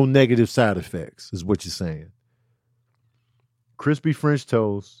negative side effects, is what you're saying. Crispy French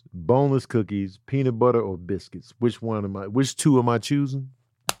toast, boneless cookies, peanut butter, or biscuits. Which 2 am I choosing?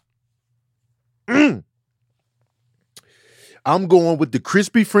 I'm going with the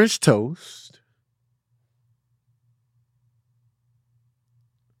crispy French toast.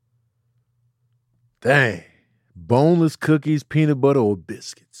 Dang. Boneless cookies, peanut butter, or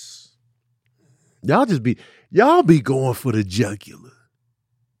biscuits. Y'all be going for the jugular.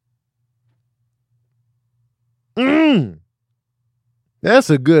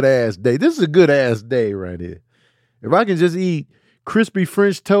 That's a good ass day. This is a good ass day right here. If I can just eat crispy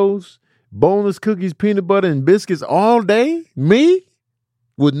French toast, boneless cookies, peanut butter, and biscuits all day, me,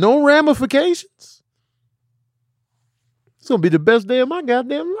 with no ramifications, it's going to be the best day of my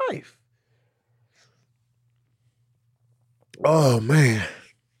goddamn life. Oh, man.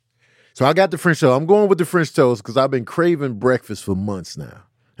 So I got the French toast. I'm going with the French toast because I've been craving breakfast for months now.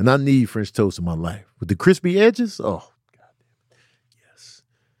 And I need French toast in my life. With the crispy edges, oh, goddamn. Yes.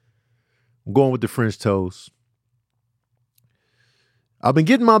 I'm going with the French toast. I've been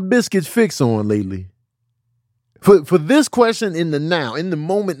getting my biscuits fix on lately. For this question in the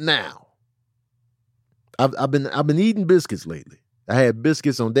moment now, I've been eating biscuits lately. I had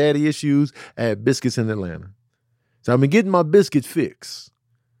biscuits on Daddy Issues. I had biscuits in Atlanta. So I've been getting my biscuit fix.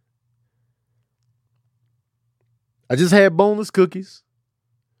 I just had boneless cookies.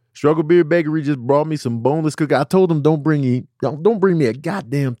 Struggle Beer Bakery just brought me some boneless cookies. I told them don't bring me a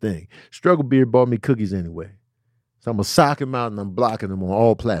goddamn thing. Struggle Beer bought me cookies anyway. So I'm going to sock them out and I'm blocking them on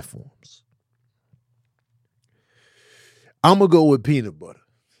all platforms. I'm going to go with peanut butter.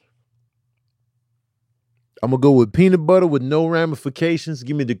 I'm going to go with peanut butter with no ramifications.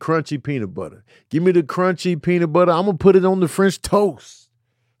 Give me the crunchy peanut butter. Give me the crunchy peanut butter. I'm going to put it on the French toast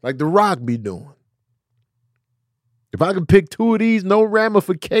like The Rock be doing. If I can pick 2 of these, no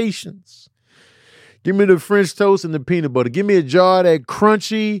ramifications. Give me the French toast and the peanut butter. Give me a jar of that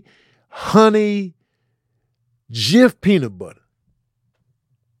crunchy honey Jif peanut butter.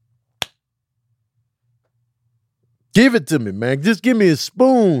 Give it to me, man. Just give me a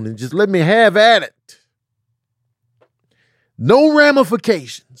spoon and just let me have at it. No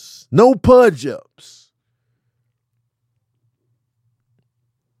ramifications. No pudge ups.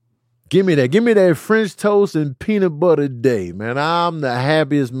 Give me that. Give me that French toast and peanut butter day, man. I'm the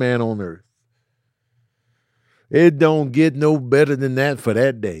happiest man on earth. It don't get no better than that for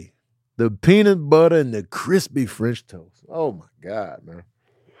that day. The peanut butter and the crispy French toast. Oh, my God, man.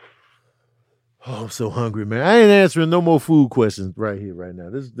 Oh, I'm so hungry, man. I ain't answering no more food questions right here, right now.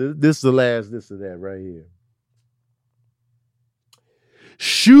 This is the last, this or that right here.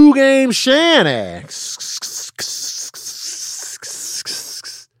 Shoe Game Shan asks,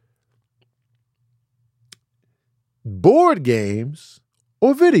 board games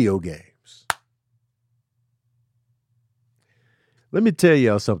or video games? Let me tell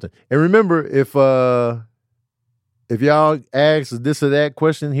y'all something. And remember, if y'all ask this or that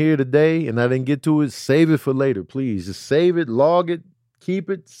question here today and I didn't get to it, save it for later, please. Just save it, log it,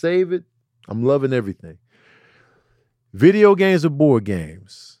 keep it, save it. I'm loving everything. Video games or board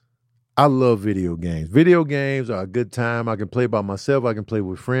games? I love video games. Video games are a good time. I can play by myself. I can play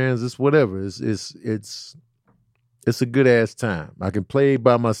with friends. It's whatever. It's a good ass time. I can play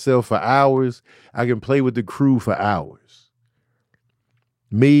by myself for hours. I can play with the crew for hours.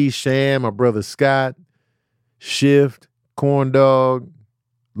 Me, Sham, my brother Scott, Shift, Corn Dog,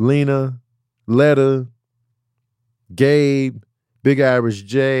 Lena, Letta, Gabe, Big Irish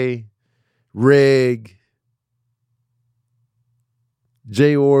J, Reg,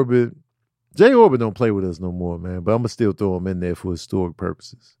 J Orbit. J Orbit don't play with us no more, man, but I'm going to still throw him in there for historic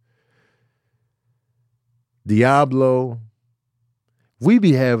purposes. Diablo. We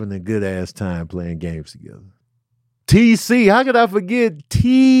be having a good ass time playing games together. TC, how could I forget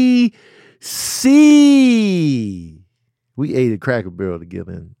TC? We ate at Cracker Barrel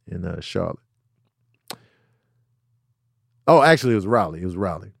together in Charlotte. Oh, actually, it was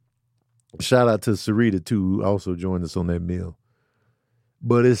Raleigh. Shout out to Sarita, too, who also joined us on that meal.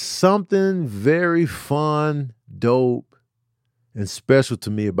 But it's something very fun, dope, and special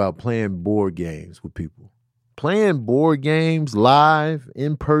to me about playing board games with people. Playing board games live,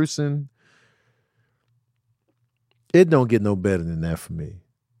 in person, it don't get no better than that for me.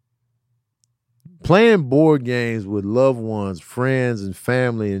 Playing board games with loved ones, friends, and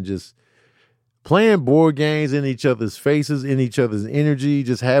family, and just playing board games in each other's faces, in each other's energy,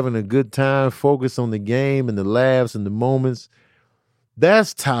 just having a good time, focus on the game and the laughs and the moments.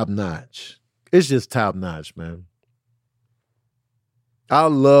 That's top notch. It's just top notch, man. I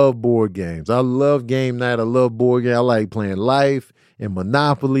love board games. I love game night. I love board games. I like playing Life and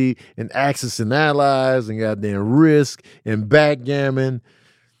Monopoly and Axis and Allies and goddamn Risk and Backgammon,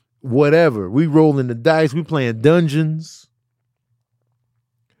 whatever. We rolling the dice. We playing Dungeons,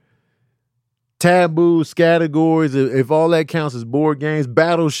 Taboo, Categories. If all that counts as board games,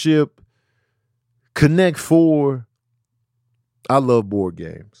 Battleship, Connect 4. I love board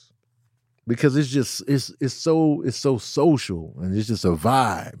games. Because it's so social and it's just a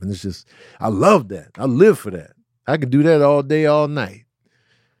vibe and it's just I love that. I live for that. I can do that all day, all night.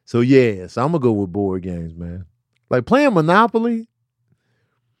 So yes, I'm gonna go with board games, man. Like playing Monopoly,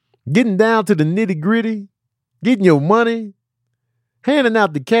 getting down to the nitty gritty, getting your money, handing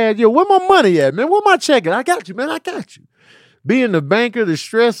out the cash. Yo, where my money at, man? Where my check at? I got you, man. I got you. Being the banker, the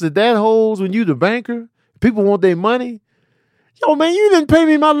stress that holds when you the banker, people want their money. Yo, man, you didn't pay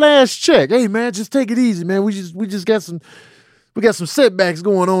me my last check. Hey, man, just take it easy, man. We just got some setbacks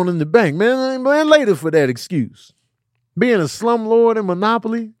going on in the bank, man. Later for that excuse. Being a slumlord in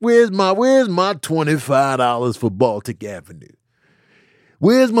Monopoly, where's my $25 for Baltic Avenue?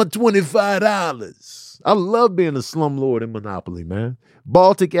 Where's my $25? I love being a slumlord in Monopoly, man.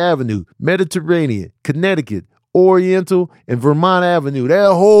 Baltic Avenue, Mediterranean, Connecticut, Oriental, and Vermont Avenue. That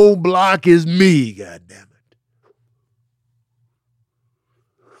whole block is me, goddamn it.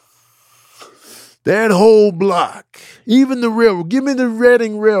 That whole block, even the railroad. Give me the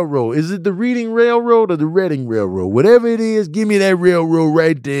Reading Railroad. Is it the Reading Railroad or the Reading Railroad? Whatever it is, give me that railroad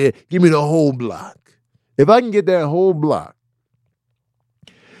right there. Give me the whole block. If I can get that whole block,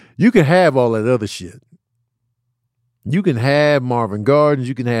 you can have all that other shit. You can have Marvin Gardens.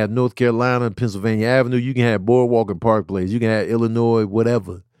 You can have North Carolina and Pennsylvania Avenue. You can have Boardwalk and Park Place. You can have Illinois,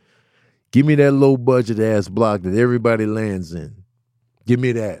 whatever. Give me that low budget ass block that everybody lands in. Give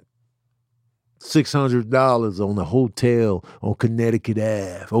me that. $600 on the hotel on Connecticut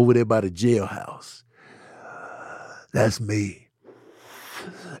Ave, over there by the jailhouse. That's me.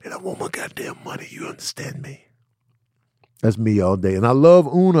 And I want my goddamn money, you understand me? That's me all day. And I love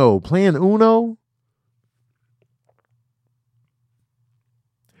Uno. Playing Uno.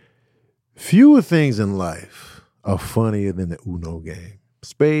 Fewer things in life are funnier than the Uno game.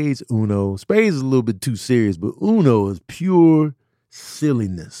 Spades, Uno. Spades is a little bit too serious, but Uno is pure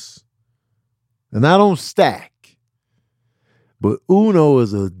silliness. And I don't stack. But Uno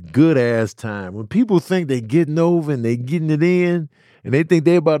is a good-ass time. When people think they're getting over and they're getting it in, and they think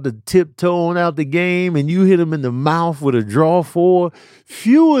they're about to tiptoe on out the game, and you hit them in the mouth with a draw four,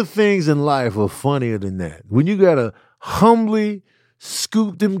 fewer things in life are funnier than that. When you got to humbly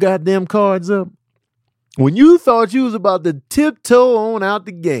scoop them goddamn cards up, when you thought you was about to tiptoe on out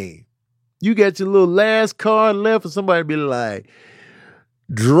the game, you got your little last card left, and somebody be like,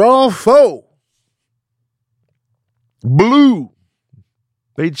 draw four. Blue.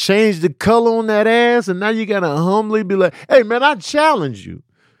 They changed the color on that ass, and now you gotta humbly be like, hey man, I challenge you.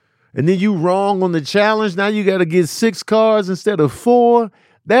 And then you wrong on the challenge. Now you gotta get 6 cards instead of 4.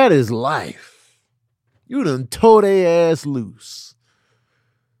 That is life. You done tore their ass loose.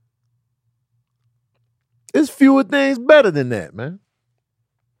 There's fewer things better than that, man.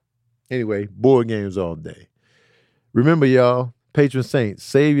 Anyway, board games all day. Remember, y'all, Patron saints,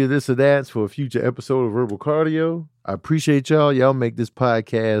 save your this or that for a future episode of Verbal Cardio. I appreciate y'all. Y'all make this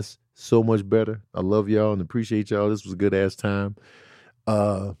podcast so much better. I love y'all and appreciate y'all. This was a good ass time.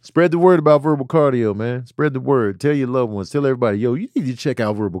 Spread the word about Verbal Cardio, man. Spread the word. Tell your loved ones. Tell everybody, yo, you need to check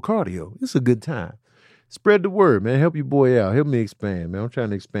out Verbal Cardio. It's a good time. Spread the word, man. Help your boy out. Help me expand, man. I'm trying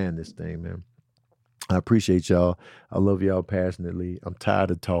to expand this thing, man. I appreciate y'all. I love y'all passionately. I'm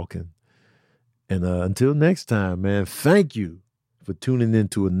tired of talking. And until next time, man, thank you for tuning in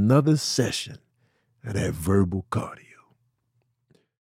to another session of that Verbal Cardio.